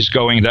what is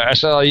going there?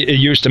 As I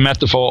used the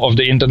metaphor of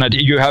the internet,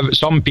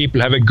 some people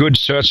have a good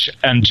search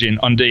engine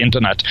on the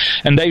internet,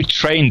 and they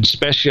trained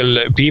special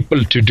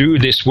people to do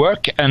this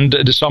work, and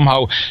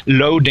somehow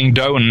loading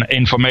down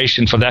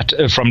information for that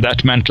from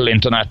that mental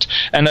internet.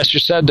 And as you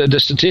said, the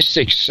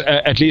statistics,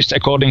 at least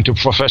according to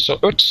Professor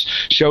Utz,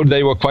 showed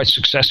they were quite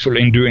successful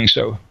in doing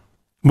so.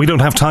 We don't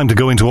have time to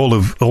go into all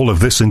of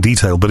this in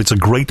detail, but it's a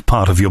great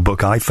part of your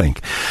book, I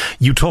think.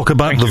 You talk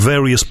about the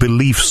various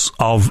beliefs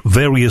of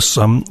various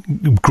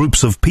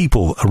groups of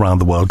people around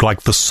the world,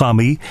 like the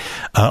Sami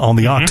on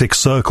the Arctic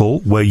Circle,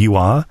 where you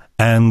are,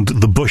 and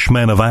the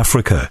Bushmen of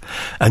Africa.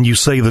 And you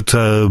say that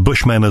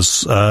Bushmen,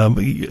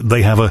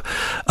 they have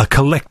a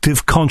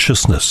collective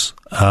consciousness,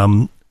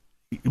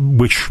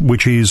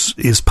 which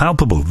is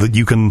palpable, that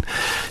you can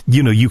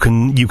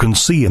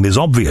see and is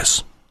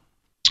obvious.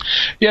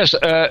 Yes,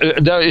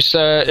 there is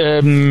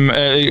a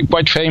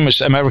quite famous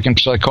American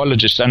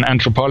psychologist and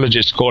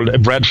anthropologist called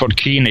Bradford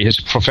Keeney. He's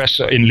a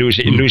professor in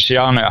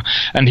Louisiana,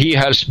 and he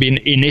has been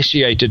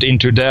initiated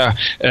into their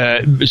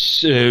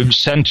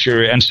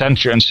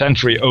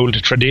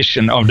century-old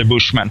tradition of the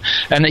Bushmen.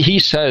 And he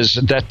says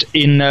that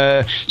in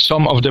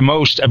some of the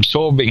most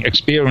absorbing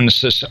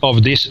experiences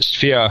of this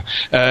sphere,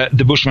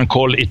 the Bushmen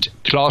call it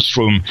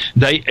classroom.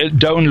 They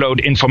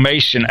download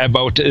information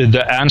about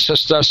the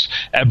ancestors,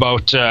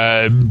 about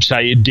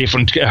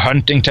different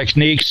hunting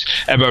techniques,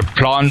 about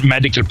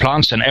medical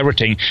plants and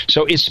everything.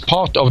 So it's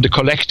part of the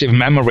collective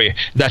memory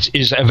that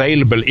is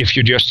available if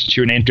you just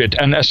tune into it.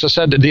 And as I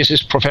said, this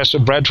is Professor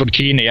Bradford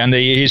Keeney, and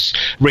he's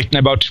written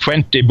about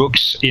 20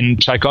 books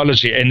in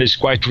psychology and is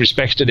quite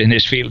respected in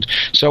his field.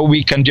 So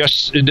we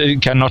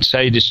cannot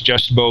say this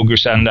just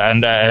bogus and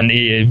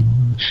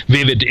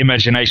vivid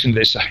imagination,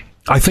 this.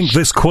 I think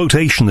this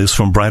quotation is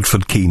from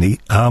Bradford Keeney.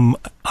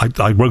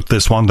 I wrote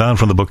this one down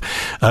from the book.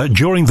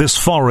 During this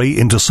foray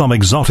into some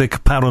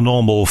exotic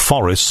paranormal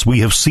forests,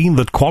 we have seen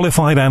that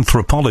qualified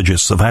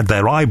anthropologists have had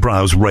their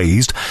eyebrows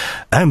raised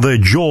and their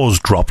jaws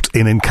dropped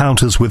in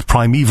encounters with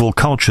primeval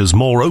cultures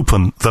more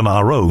open than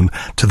our own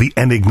to the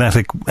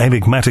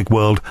enigmatic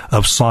world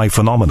of psi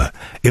phenomena.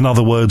 In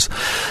other words,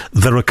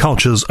 there are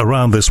cultures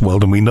around this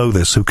world, and we know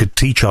this, who could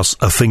teach us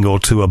a thing or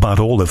two about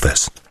all of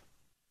this.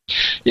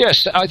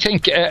 Yes, I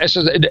think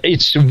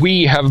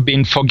we have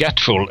been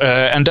forgetful,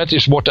 and that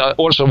is what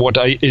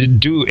I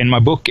do in my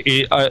book.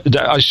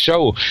 I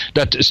show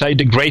that, say,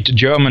 the great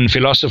German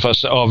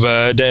philosophers of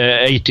the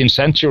 18th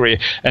century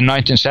and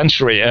 19th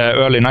century,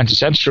 early 19th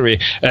century,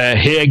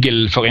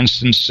 Hegel, for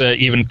instance,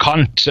 even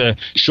Kant,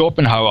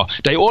 Schopenhauer,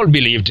 they all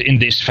believed in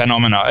this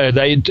phenomena.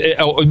 They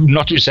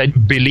not to say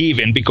believe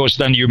in, because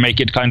then you make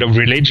it kind of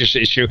religious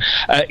issue.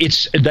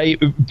 They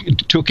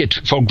took it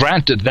for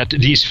granted that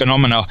these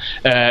phenomena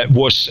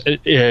was,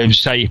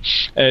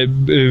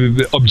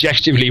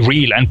 objectively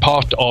real and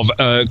part of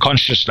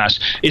consciousness.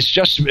 It's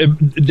just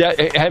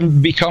they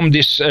have become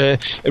this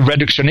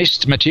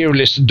reductionist,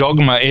 materialist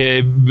dogma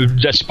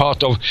that's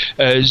part of,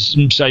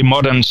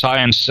 modern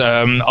science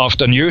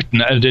after Newton,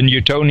 the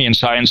Newtonian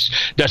science,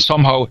 that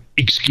somehow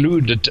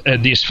excluded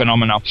these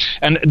phenomena.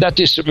 And that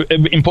is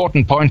an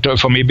important point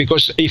for me,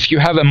 because if you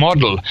have a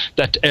model,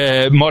 that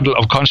model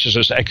of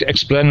consciousness,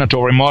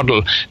 explanatory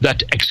model,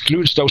 that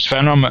excludes those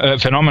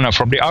phenomena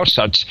from the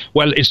outside,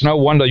 well, it's no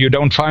wonder you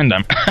don't find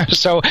them.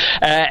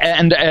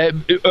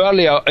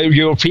 Earlier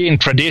European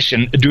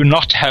tradition do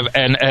not have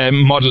a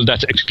model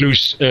that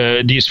excludes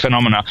these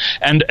phenomena,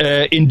 and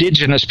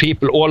indigenous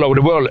people all over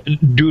the world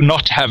do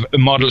not have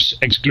models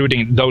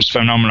excluding those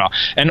phenomena.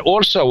 And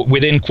also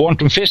within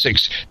quantum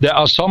physics, there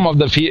are some of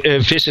the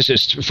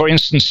physicists, for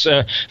instance,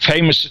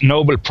 famous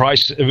Nobel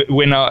Prize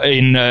winner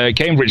in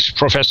Cambridge,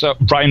 Professor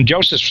Brian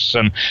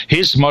Josephson,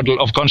 his model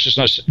of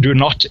consciousness do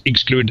not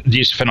exclude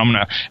these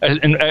phenomena.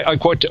 And I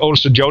quote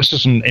also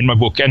Josephson in my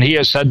book, and he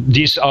has said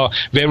these are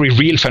very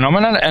real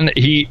phenomena, and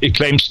he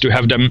claims to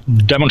have them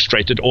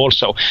demonstrated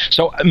also.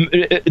 So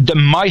the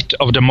might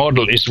of the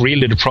model is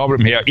really the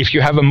problem here. If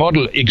you have a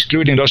model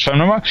excluding those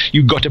phenomena,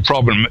 you got a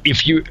problem.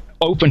 If you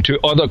open to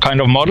other kind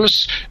of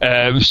models,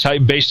 say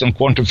based on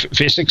quantum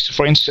physics,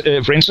 for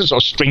instance, or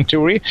string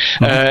theory,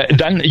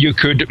 then you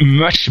could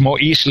much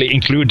more easily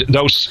include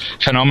those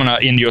phenomena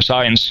in your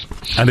science.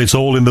 And it's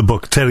all in the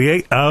book.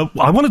 Terje,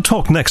 I want to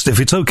talk next, if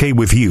it's okay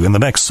with you, in the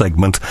next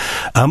segment,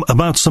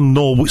 about some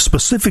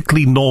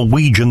specifically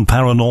Norwegian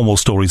paranormal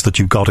stories that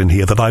you've got in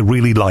here that I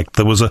really liked.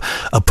 There was a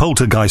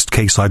poltergeist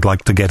case I'd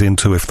like to get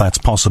into, if that's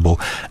possible.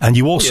 And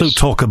you also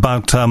talk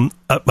about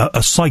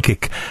a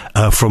psychic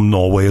from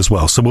Norway as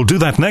well. So we'll do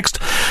that next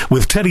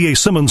with Terje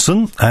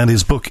Simonsen, and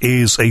his book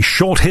is A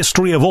Short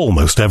History of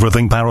Almost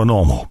Everything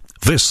Paranormal.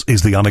 This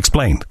is The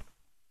Unexplained.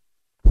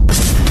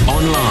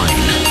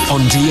 Online,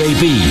 on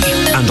DAB,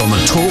 and on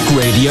the Talk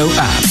Radio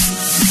app.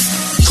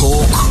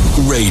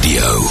 Talk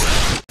Radio.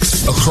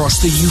 Across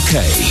the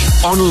UK,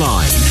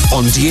 online,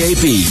 on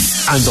DAB,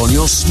 and on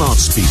your smart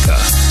speaker.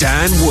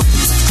 Dan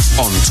Wootton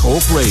on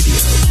Talk Radio.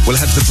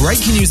 We'll have the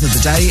breaking news of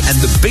the day and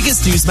the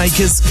biggest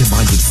newsmakers,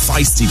 combined with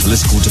feisty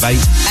political debate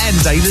and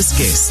A-list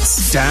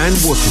guests. Dan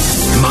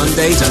Wootton,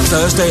 Monday to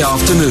Thursday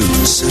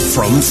afternoons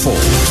from 4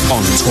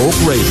 on Talk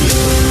Radio.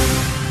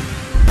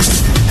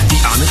 The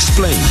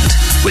Unexplained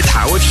with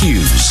Howard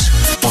Hughes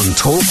on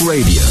Talk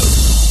Radio.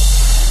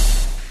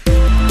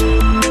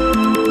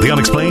 The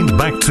Unexplained,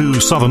 back to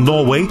southern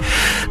Norway.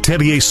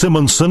 Terje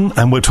Simonsen,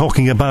 and we're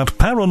talking about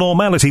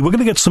paranormality. We're going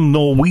to get some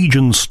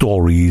Norwegian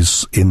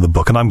stories in the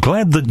book, and I'm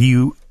glad that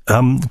you,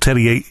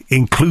 Terje,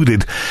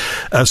 included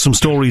some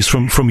stories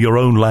from your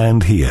own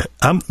land here.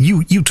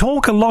 You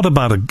talk a lot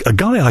about a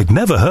guy I'd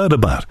never heard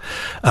about.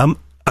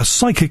 A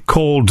psychic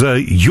called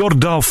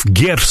Jordalf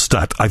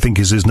Gjerstad, I think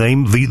is his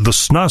name. The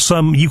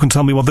Snasa, you can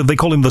tell me what they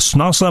call him, the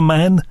Snasa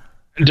man?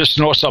 The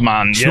Snåsa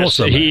man, yes.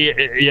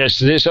 Yes,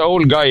 this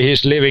old guy,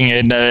 he's living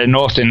in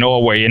north in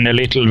Norway in a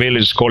little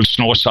village called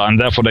Snåsa, and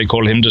therefore they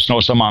call him the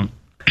Snåsa man.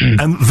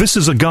 And this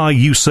is a guy,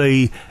 you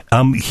say,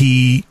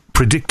 he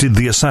predicted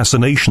the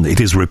assassination, it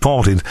is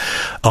reported,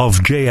 of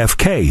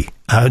JFK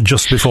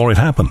just before it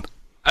happened.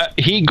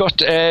 He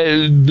got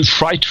a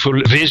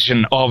frightful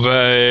vision of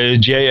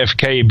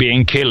JFK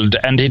being killed,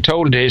 and he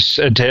told his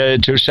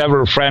to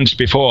several friends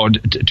before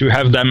to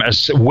have them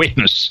as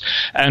witness.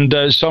 And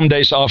some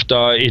days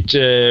after, it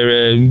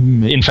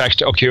in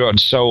fact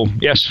occurred. So,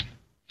 yes.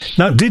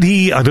 Now, did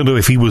he, I don't know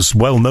if he was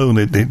well known,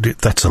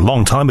 that's a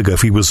long time ago,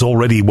 if he was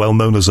already well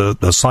known as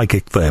a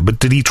psychic there, but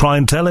did he try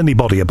and tell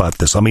anybody about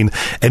this? I mean,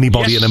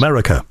 anybody in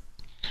America?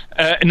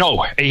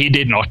 No, he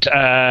did not.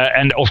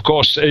 And of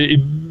course,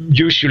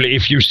 usually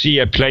if you see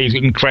a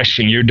plane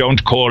crashing, you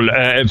don't call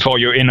for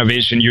your inner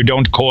vision. You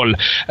don't call,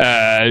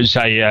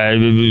 say,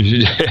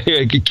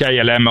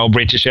 KLM or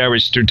British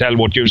Airways to tell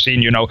what you've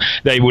seen. You know,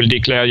 they will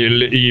declare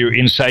you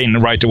insane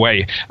right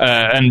away,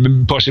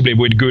 and possibly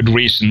with good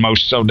reason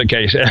most of the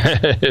case.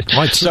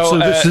 Right. So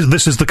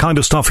this is the kind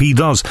of stuff he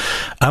does.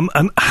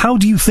 And how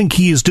do you think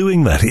he is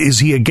doing that? Is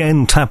he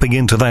again tapping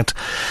into that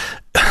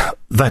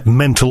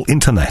mental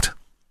internet?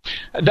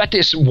 That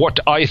is what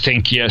I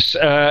think, yes.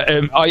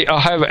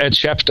 I have a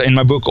chapter in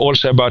my book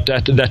also about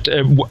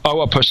that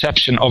our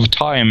perception of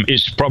time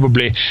is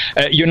probably,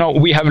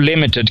 we have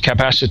limited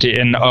capacity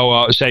in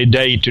our, say,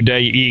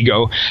 day-to-day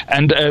ego.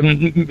 And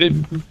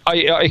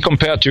I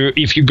compare to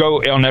if you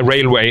go on a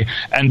railway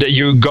and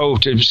you go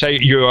to, say,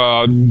 you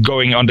are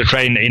going on the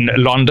train in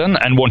London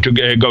and want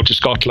to go to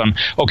Scotland.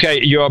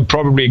 Okay, you are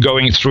probably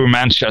going through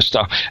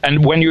Manchester.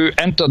 And when you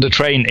enter the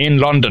train in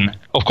London,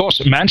 of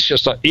course,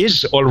 Manchester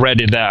is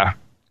already there,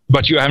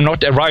 but you have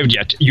not arrived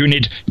yet. You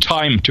need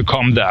time to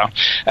come there.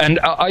 And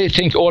I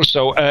think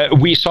also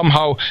we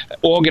somehow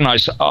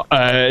organize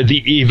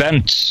the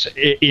events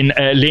in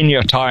a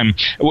linear time.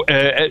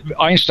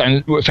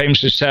 Einstein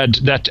famously said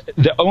that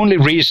the only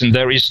reason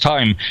there is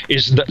time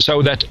is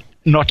so that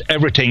not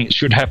everything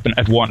should happen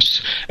at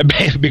once,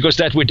 because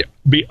that would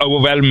be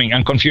overwhelming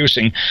and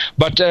confusing.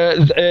 But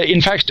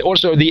in fact,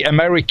 also the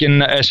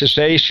American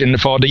Association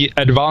for the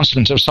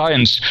Advancement of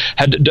Science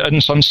had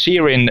done some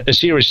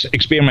serious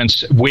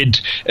experiments with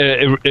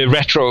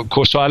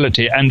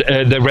retrocausality and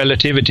the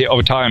relativity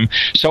of time.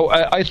 So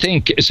I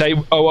think, say,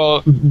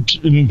 our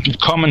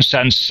common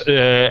sense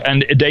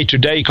and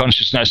day-to-day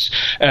consciousness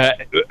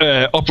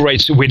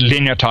operates with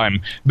linear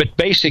time. But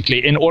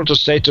basically, in altered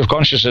states of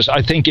consciousness,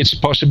 I think it's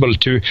possible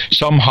to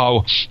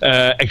somehow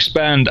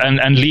expand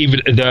and leave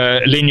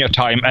the linear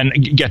time and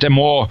get a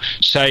more,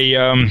 say,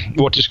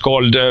 what is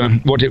called,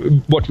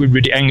 what would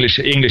be the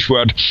English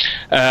word?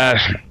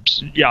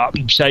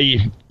 Say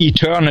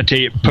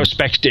eternity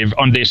perspective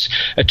on this,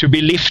 to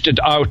be lifted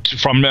out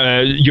from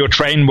your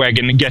train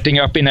wagon, getting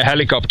up in a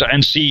helicopter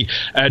and see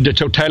the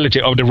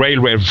totality of the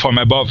railway from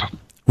above.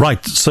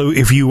 Right. So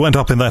if you went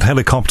up in that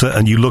helicopter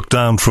and you looked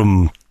down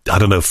from, I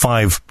don't know,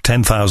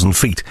 10,000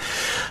 feet,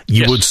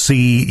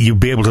 you'd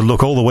be able to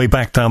look all the way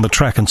back down the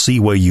track and see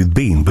where you'd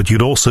been, but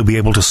you'd also be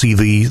able to see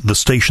the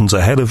stations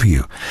ahead of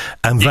you.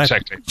 And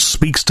that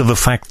speaks to the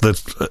fact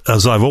that,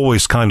 as I've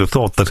always kind of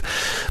thought, that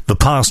the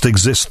past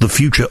exists, the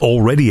future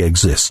already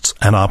exists,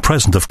 and our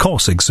present, of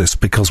course, exists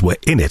because we're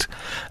in it.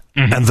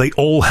 Mm-hmm. And they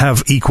all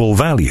have equal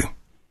value.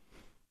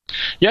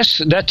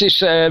 Yes, that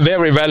is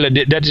very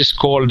valid. That is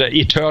called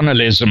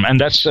eternalism, and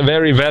that's a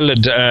very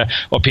valid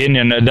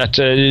opinion that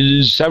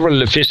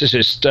several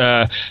physicists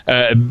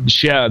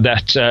share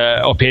that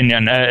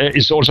opinion.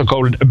 It's also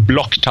called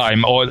block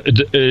time, or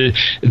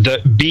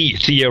the B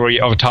theory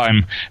of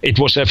time. It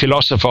was a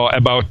philosopher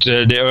about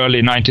the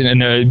early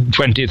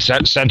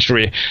 20th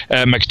century,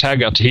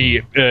 McTaggart.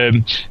 He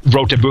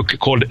wrote a book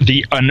called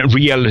The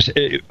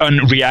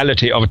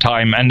Unreality of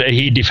Time, and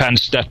he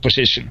defends that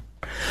position.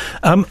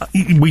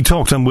 We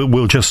talked, and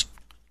we'll just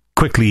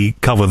quickly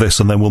cover this,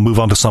 and then we'll move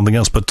on to something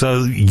else. But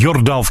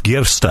Hjortdalf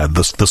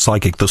Gjerstad, the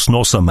psychic, the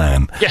Snossa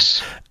man.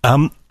 Yes.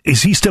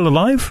 Is he still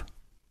alive?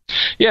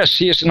 Yes,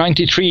 he is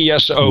 93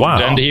 years old. Wow.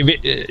 And he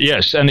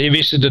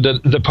visited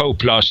the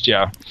Pope last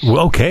year.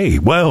 Okay,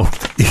 well,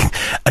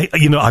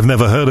 I've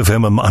never heard of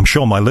him, and I'm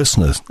sure my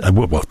listeners,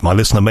 my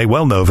listener may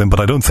well know of him, but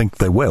I don't think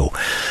they will.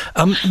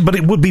 But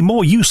it would be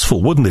more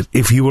useful, wouldn't it,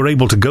 if you were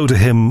able to go to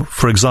him,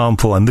 for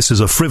example, and this is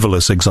a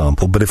frivolous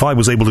example, but if I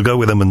was able to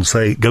go to him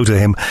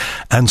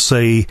and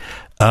say,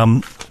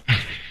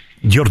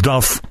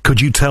 Hjortdalf,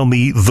 could you tell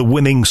me the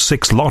winning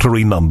 6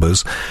 lottery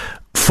numbers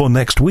for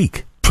next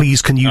week?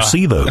 Please, can you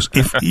see those?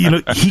 If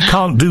he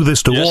can't do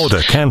this to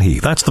order, can he?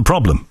 That's the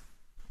problem.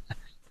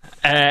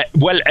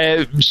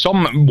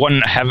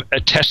 Someone have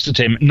tested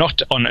him,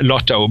 not on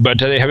Lotto, but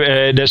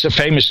there's a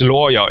famous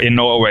lawyer in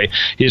Norway.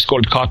 He's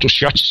called Cato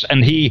Schjøtz,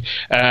 and he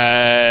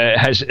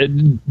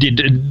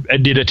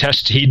did a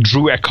test. He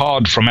drew a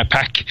card from a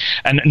pack,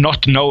 and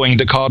not knowing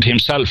the card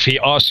himself, he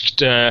asked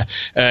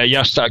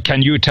Gjesta,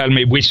 "Can you tell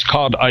me which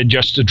card I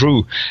just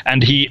drew?"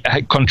 And he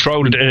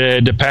controlled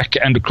the pack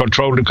and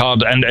controlled the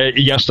card, and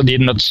Gjesta did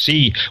not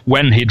see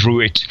when he drew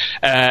it,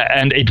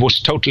 and it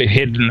was totally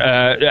hidden.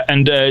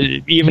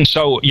 Even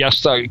so,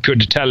 Gjesta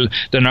could tell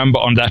the number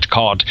on that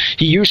card.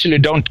 He usually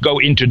don't go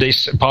into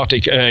these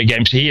party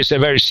games. He is a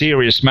very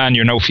serious man,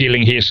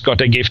 feeling he's got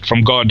a gift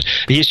from God.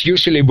 He's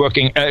usually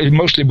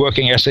mostly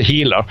working as a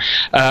healer,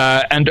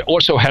 and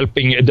also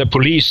helping the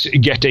police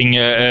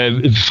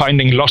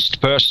finding lost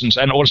persons,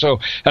 and also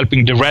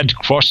helping the Red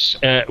Cross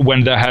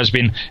when there has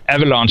been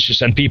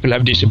avalanches and people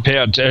have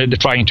disappeared,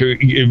 trying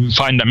to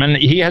find them. And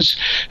he has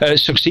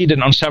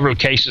succeeded on several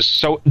cases.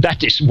 So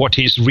that is what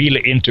he's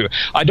really into.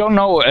 I don't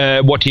know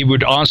what he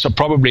would answer.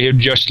 Probably he'd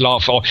just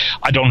laugh, or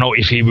I don't know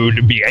if he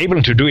would be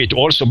able to do it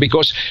also,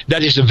 because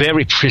that is a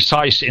very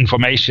precise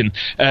information.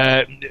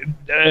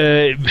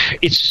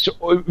 It's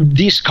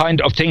these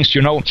kind of things,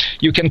 you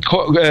can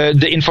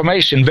the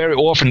information very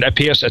often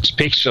appears as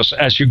pictures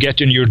as you get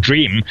in your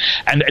dream,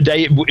 and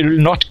they will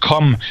not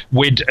come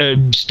with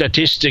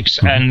statistics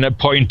and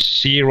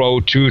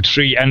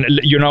 0.023, and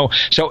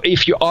so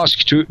if you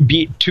ask to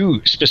be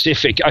too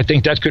specific, I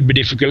think that could be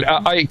difficult.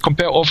 I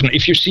compare often,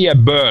 if you see a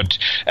bird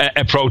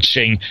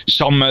approaching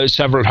some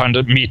several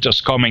hundred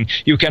meters coming,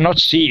 you cannot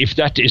see if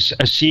that is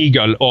a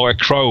seagull or a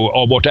crow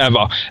or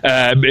whatever,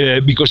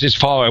 because it's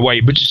far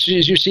away, but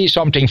you see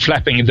something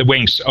flapping the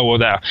wings over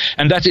there,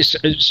 and that is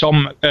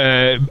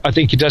I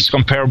think that's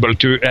comparable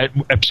to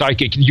a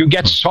psychic. You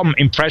get some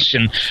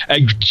impression, a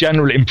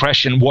general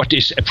impression what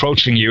is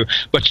approaching you,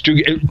 but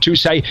to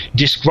say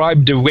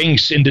describe the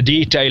wings in the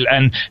detail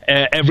and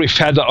every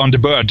feather on the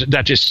bird,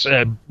 that is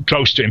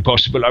close to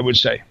impossible, I would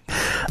say.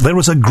 There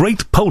is a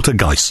great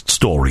poltergeist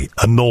story,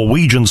 a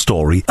Norwegian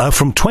story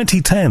from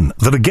 2010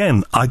 that,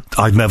 again,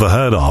 I've never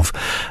heard of.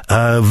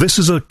 This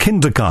is a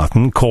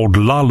kindergarten called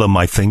Lalum,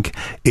 I think,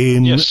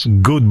 in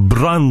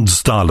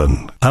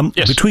Gudbrandsdalen.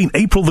 Between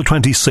April the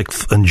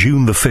 26th and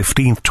June the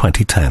 15th,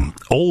 2010,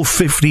 all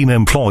 15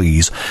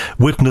 employees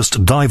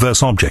witnessed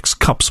diverse objects,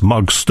 cups,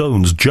 mugs,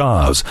 stones,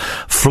 jars,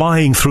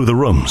 flying through the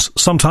rooms.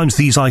 Sometimes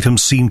these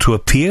items seem to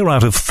appear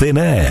out of thin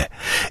air.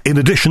 In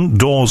addition,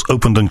 doors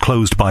opened and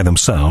closed by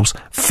themselves.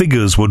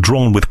 Figures were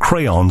drawn with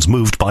crayons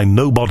moved by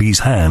nobody's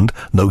hand,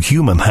 no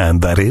human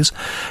hand, that is.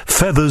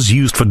 Feathers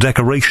used for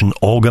decoration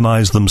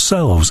organized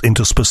themselves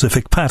into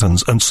specific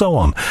patterns, and so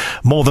on.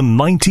 More than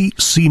 90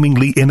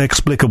 seemingly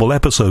inexplicable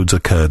episodes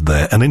occurred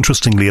there, and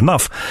interestingly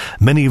enough,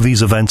 many of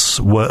these events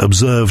were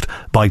observed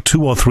by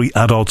 2 or 3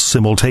 adults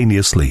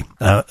simultaneously.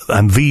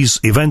 And these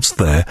events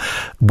there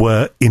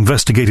were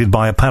investigated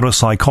by a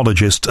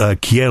parapsychologist,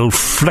 Kjell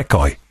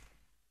Flekkøy.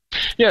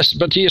 Yes,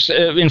 but he is,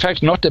 in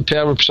fact, not a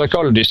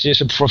parapsychologist. He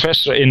is a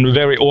professor in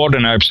very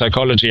ordinary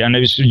psychology, and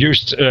is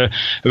used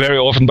very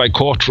often by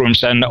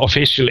courtrooms and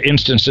official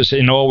instances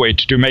in Norway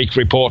to make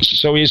reports.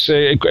 So he's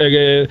a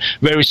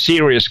very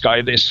serious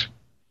guy, this.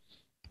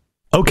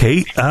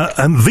 Okay,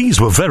 and these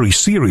were very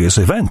serious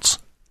events.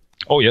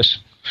 Oh, yes.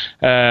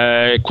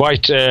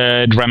 Quite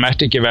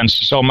dramatic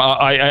events. Some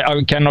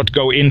I cannot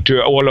go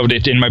into all of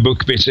it in my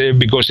book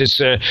because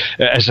it's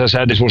as I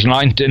said, it was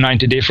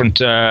 90 different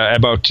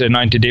about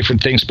 90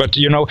 different things. But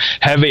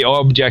heavy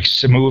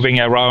objects moving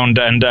around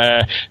and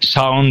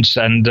sounds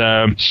and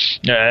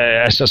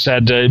as I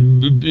said,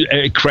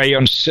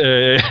 crayons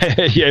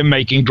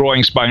making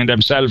drawings by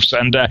themselves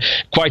and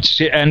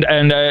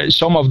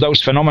some of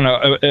those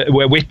phenomena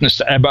were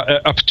witnessed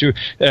up to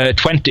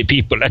 20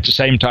 people at the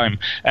same time,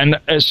 and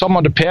some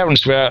of the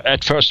parents were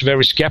at first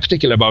very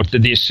skeptical about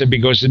this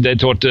because they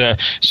thought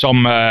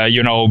some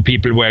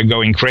people were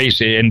going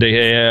crazy in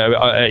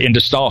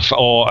the staff,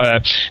 or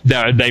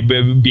they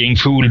were being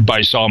fooled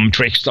by some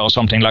trickster or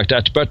something like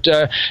that. But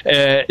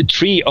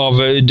 3 of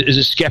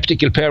the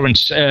skeptical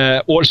parents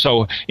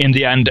also in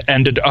the end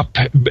ended up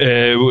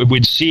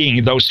with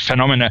seeing those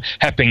phenomena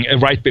happening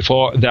right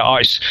before their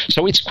eyes.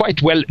 So it's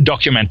quite well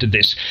documented,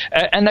 this.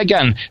 And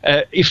again,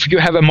 if you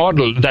have a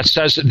model that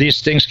says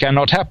these things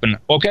cannot happen,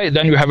 okay,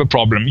 then you have a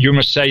problem. You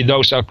must say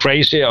those are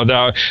crazy, or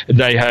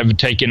they have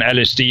taken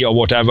LSD or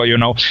whatever,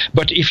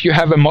 But if you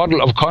have a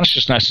model of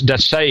consciousness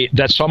that say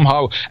that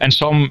somehow and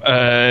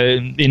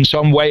in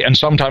some way and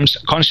sometimes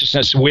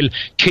consciousness will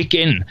kick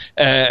in,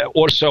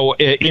 also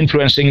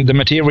influencing the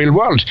material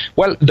world,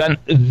 well, then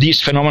these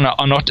phenomena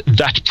are not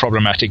that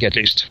problematic, at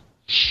least.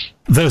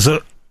 There's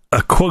a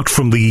quote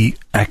from the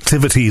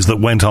activities that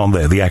went on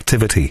there, the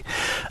activity.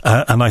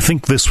 And I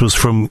think this was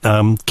from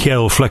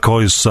Kjell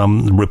Flekkøy's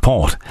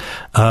report.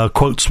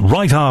 Quotes,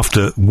 right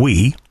after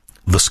we,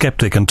 the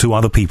skeptic and 2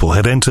 other people,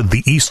 had entered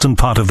the eastern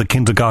part of the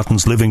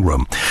kindergarten's living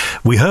room,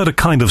 we heard a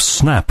kind of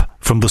snap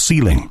from the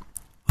ceiling.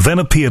 Then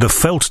appeared a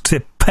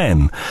felt-tip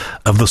pen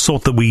of the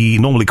sort that we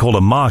normally call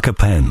a marker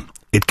pen.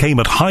 It came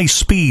at high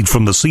speed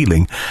from the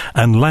ceiling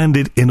and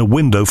landed in a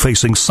window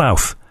facing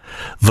south.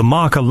 The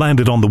marker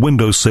landed on the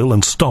windowsill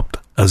and stopped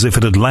as if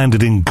it had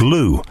landed in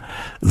glue.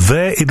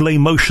 There it lay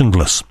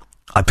motionless.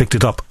 I picked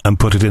it up and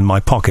put it in my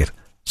pocket.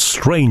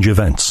 Strange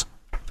events.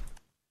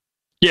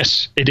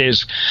 Yes, it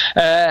is.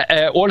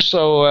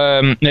 Also,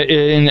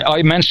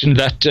 I mentioned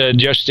that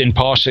just in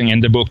passing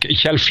in the book.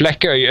 Kjell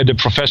Flekkøy, the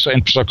professor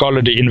in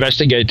psychology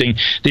investigating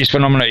these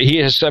phenomena, he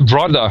has a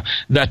brother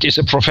that is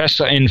a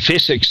professor in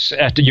physics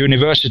at the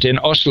university in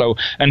Oslo,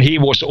 and he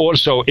was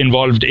also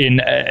involved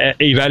in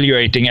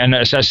evaluating and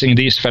assessing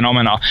these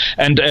phenomena.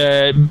 And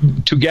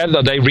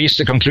together they reached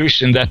the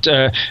conclusion that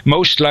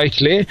most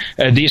likely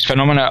these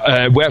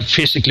phenomena were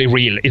physically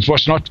real. It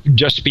was not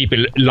just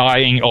people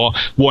lying or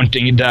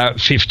wanting the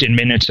 15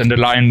 minutes and the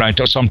limelight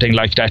or something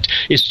like that.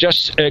 It's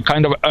just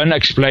kind of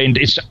unexplained,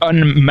 it's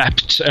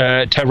unmapped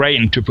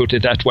terrain, to put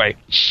it that way.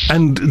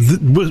 And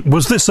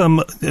was this,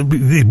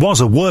 it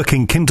was a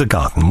working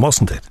kindergarten,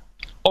 wasn't it?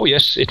 Oh,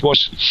 yes, it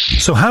was.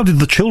 So how did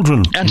the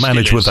children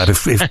manage with that?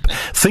 If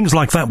things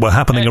like that were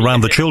happening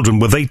around the children,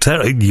 were they,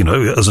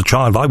 as a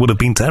child, I would have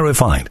been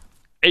terrified.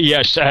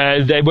 Yes,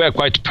 they were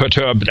quite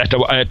perturbed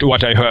at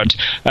what I heard.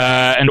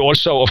 And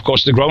also, of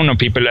course, the grown-up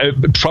people,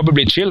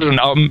 probably children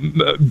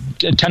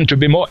tend to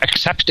be more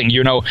accepting,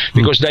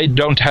 because they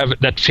don't have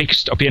that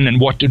fixed opinion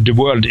what the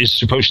world is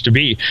supposed to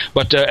be.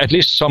 But at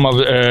least some of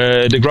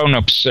the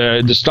grown-ups,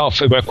 the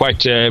staff, were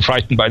quite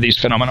frightened by these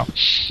phenomena.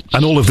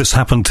 And all of this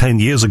happened 10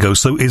 years ago,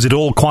 so is it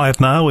all quiet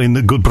now in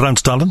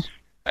Gudbrandsdalen?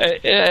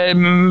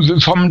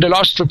 From the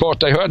last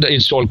report I heard,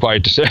 it's all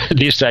quiet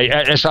these days.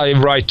 As I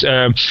write,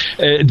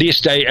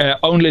 these days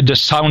only the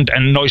sound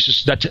and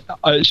noises that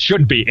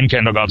should be in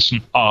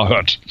kindergarten are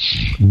heard.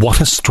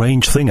 What a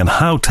strange thing, and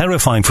how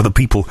terrifying for the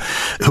people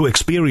who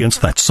experience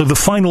that. So the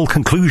final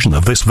conclusion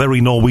of this very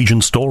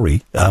Norwegian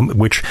story,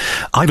 which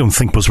I don't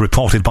think was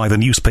reported by the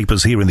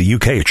newspapers here in the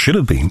UK, it should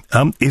have been,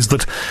 is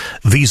that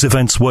these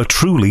events were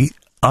truly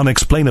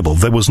unexplainable.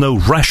 There was no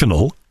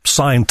rational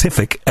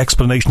scientific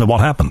explanation of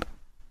what happened.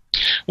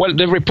 Well,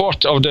 the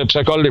report of the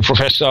psychology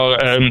professor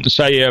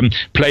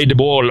played the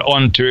ball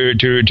on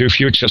to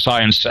future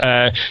science.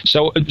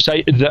 So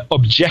the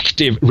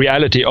objective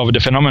reality of the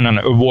phenomenon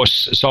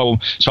was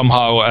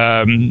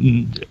somehow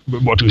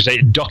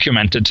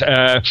documented,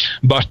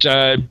 but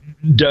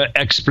the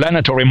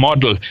explanatory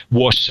model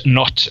was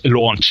not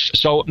launched.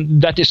 So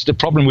that is the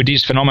problem with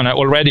these phenomena.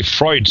 Already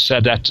Freud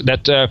said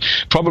that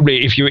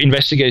probably if you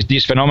investigate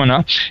these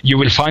phenomena, you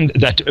will find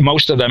that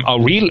most of them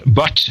are real,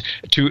 but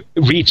to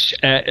reach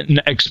an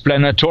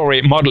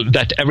explanatory model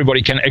that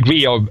everybody can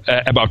agree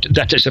about,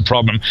 that is a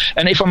problem.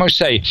 And if I must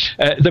say,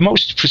 the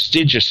most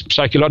prestigious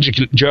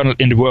psychological journal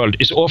in the world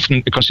is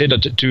often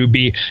considered to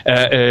be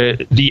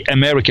the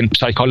American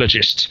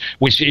Psychologist,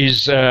 which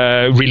is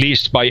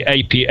released by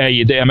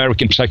APA, the American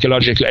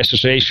Psychological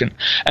Association.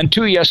 And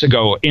 2 years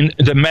ago, in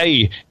the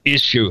May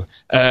issue,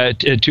 in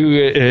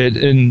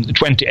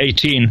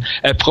 2018,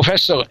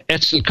 Professor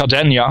Etzel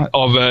Cardenia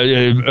of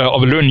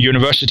Lund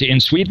University in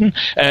Sweden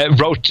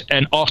wrote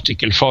an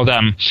article for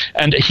them.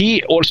 And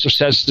he also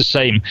says the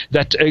same,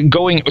 that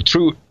going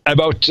through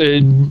about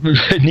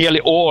nearly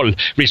all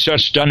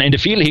research done in the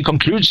field, he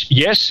concludes,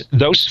 yes,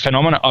 those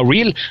phenomena are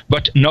real,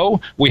 but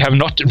no, we have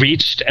not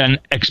reached an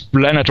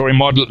explanatory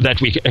model that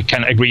we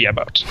can agree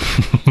about.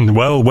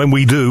 Well, when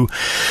we do,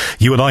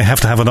 you and I have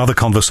to have another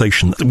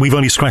conversation. We've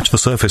only scratched the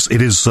surface.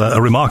 It is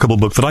a remarkable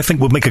book that I think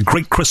would make a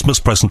great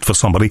Christmas present for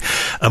somebody.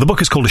 The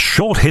book is called A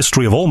Short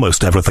History of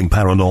Almost Everything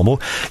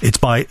Paranormal. It's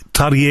by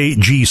Terje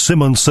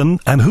Simonsen.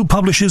 And who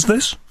publishes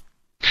this?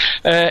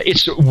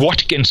 It's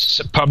Watkins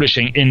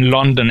Publishing in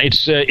London.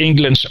 It's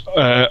England's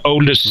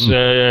oldest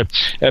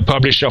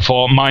publisher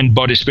for mind,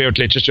 body, spirit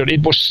literature.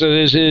 It was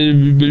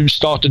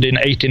started in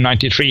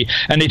 1893,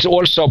 and it's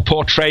also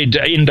portrayed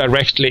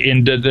indirectly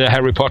in the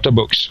Harry Potter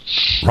books.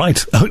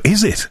 Right. Oh,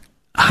 is it?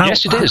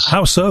 Yes, it is.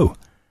 How so?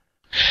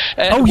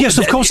 Yes,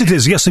 of course it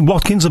is. Yes, and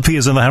Watkins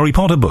appears in the Harry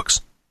Potter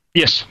books.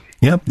 Yes.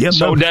 Yep.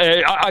 So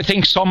I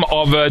think some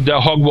of the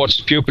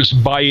Hogwarts pupils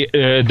buy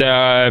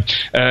the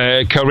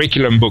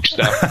curriculum books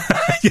there.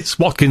 Yes,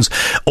 Watkins,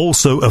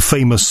 also a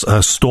famous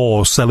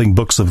store selling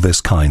books of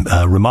this kind.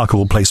 A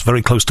remarkable place,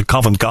 very close to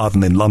Covent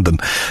Garden in London.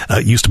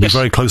 Used to be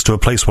very close to a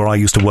place where I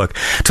used to work.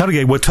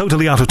 Terje, we're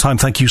totally out of time.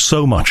 Thank you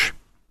so much.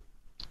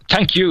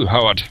 Thank you,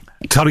 Howard.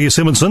 Terje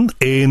Simonsen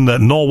in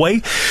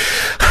Norway.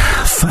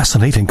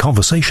 Fascinating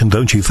conversation,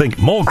 don't you think?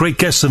 More great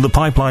guests in the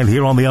pipeline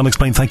here on The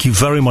Unexplained. Thank you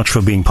very much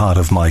for being part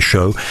of my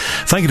show.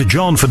 Thank you to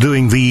John for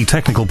doing the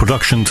technical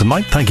production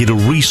tonight. Thank you to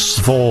Reese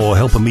for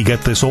helping me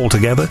get this all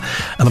together.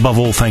 And above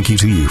all, thank you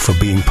to you for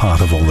being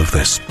part of all of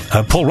this.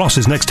 Paul Ross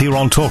is next here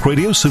on Talk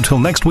Radio, so till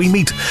next we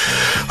meet,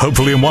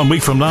 hopefully in 1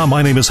 week from now.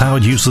 My name is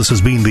Howard Hughes. This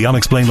has been The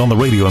Unexplained on the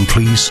radio, and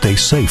please stay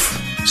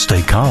safe,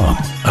 stay calm,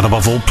 and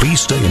above all,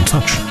 please stay in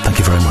touch. Thank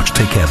you very much.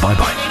 Take care.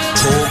 Bye-bye.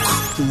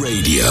 Talk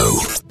Radio.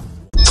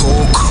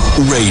 Talk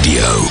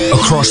Radio.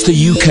 Across the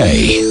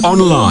UK,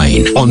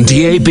 online, on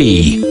DAB,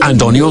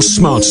 and on your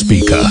smart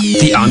speaker.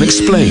 The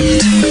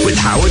Unexplained with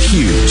Howard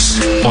Hughes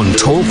on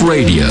Talk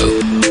Radio.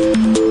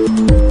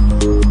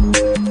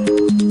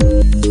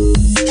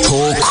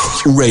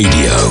 Talk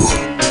Radio.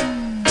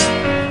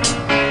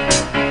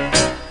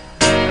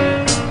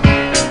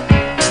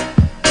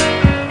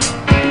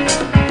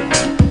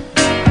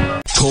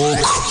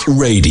 Talk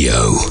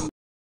Radio.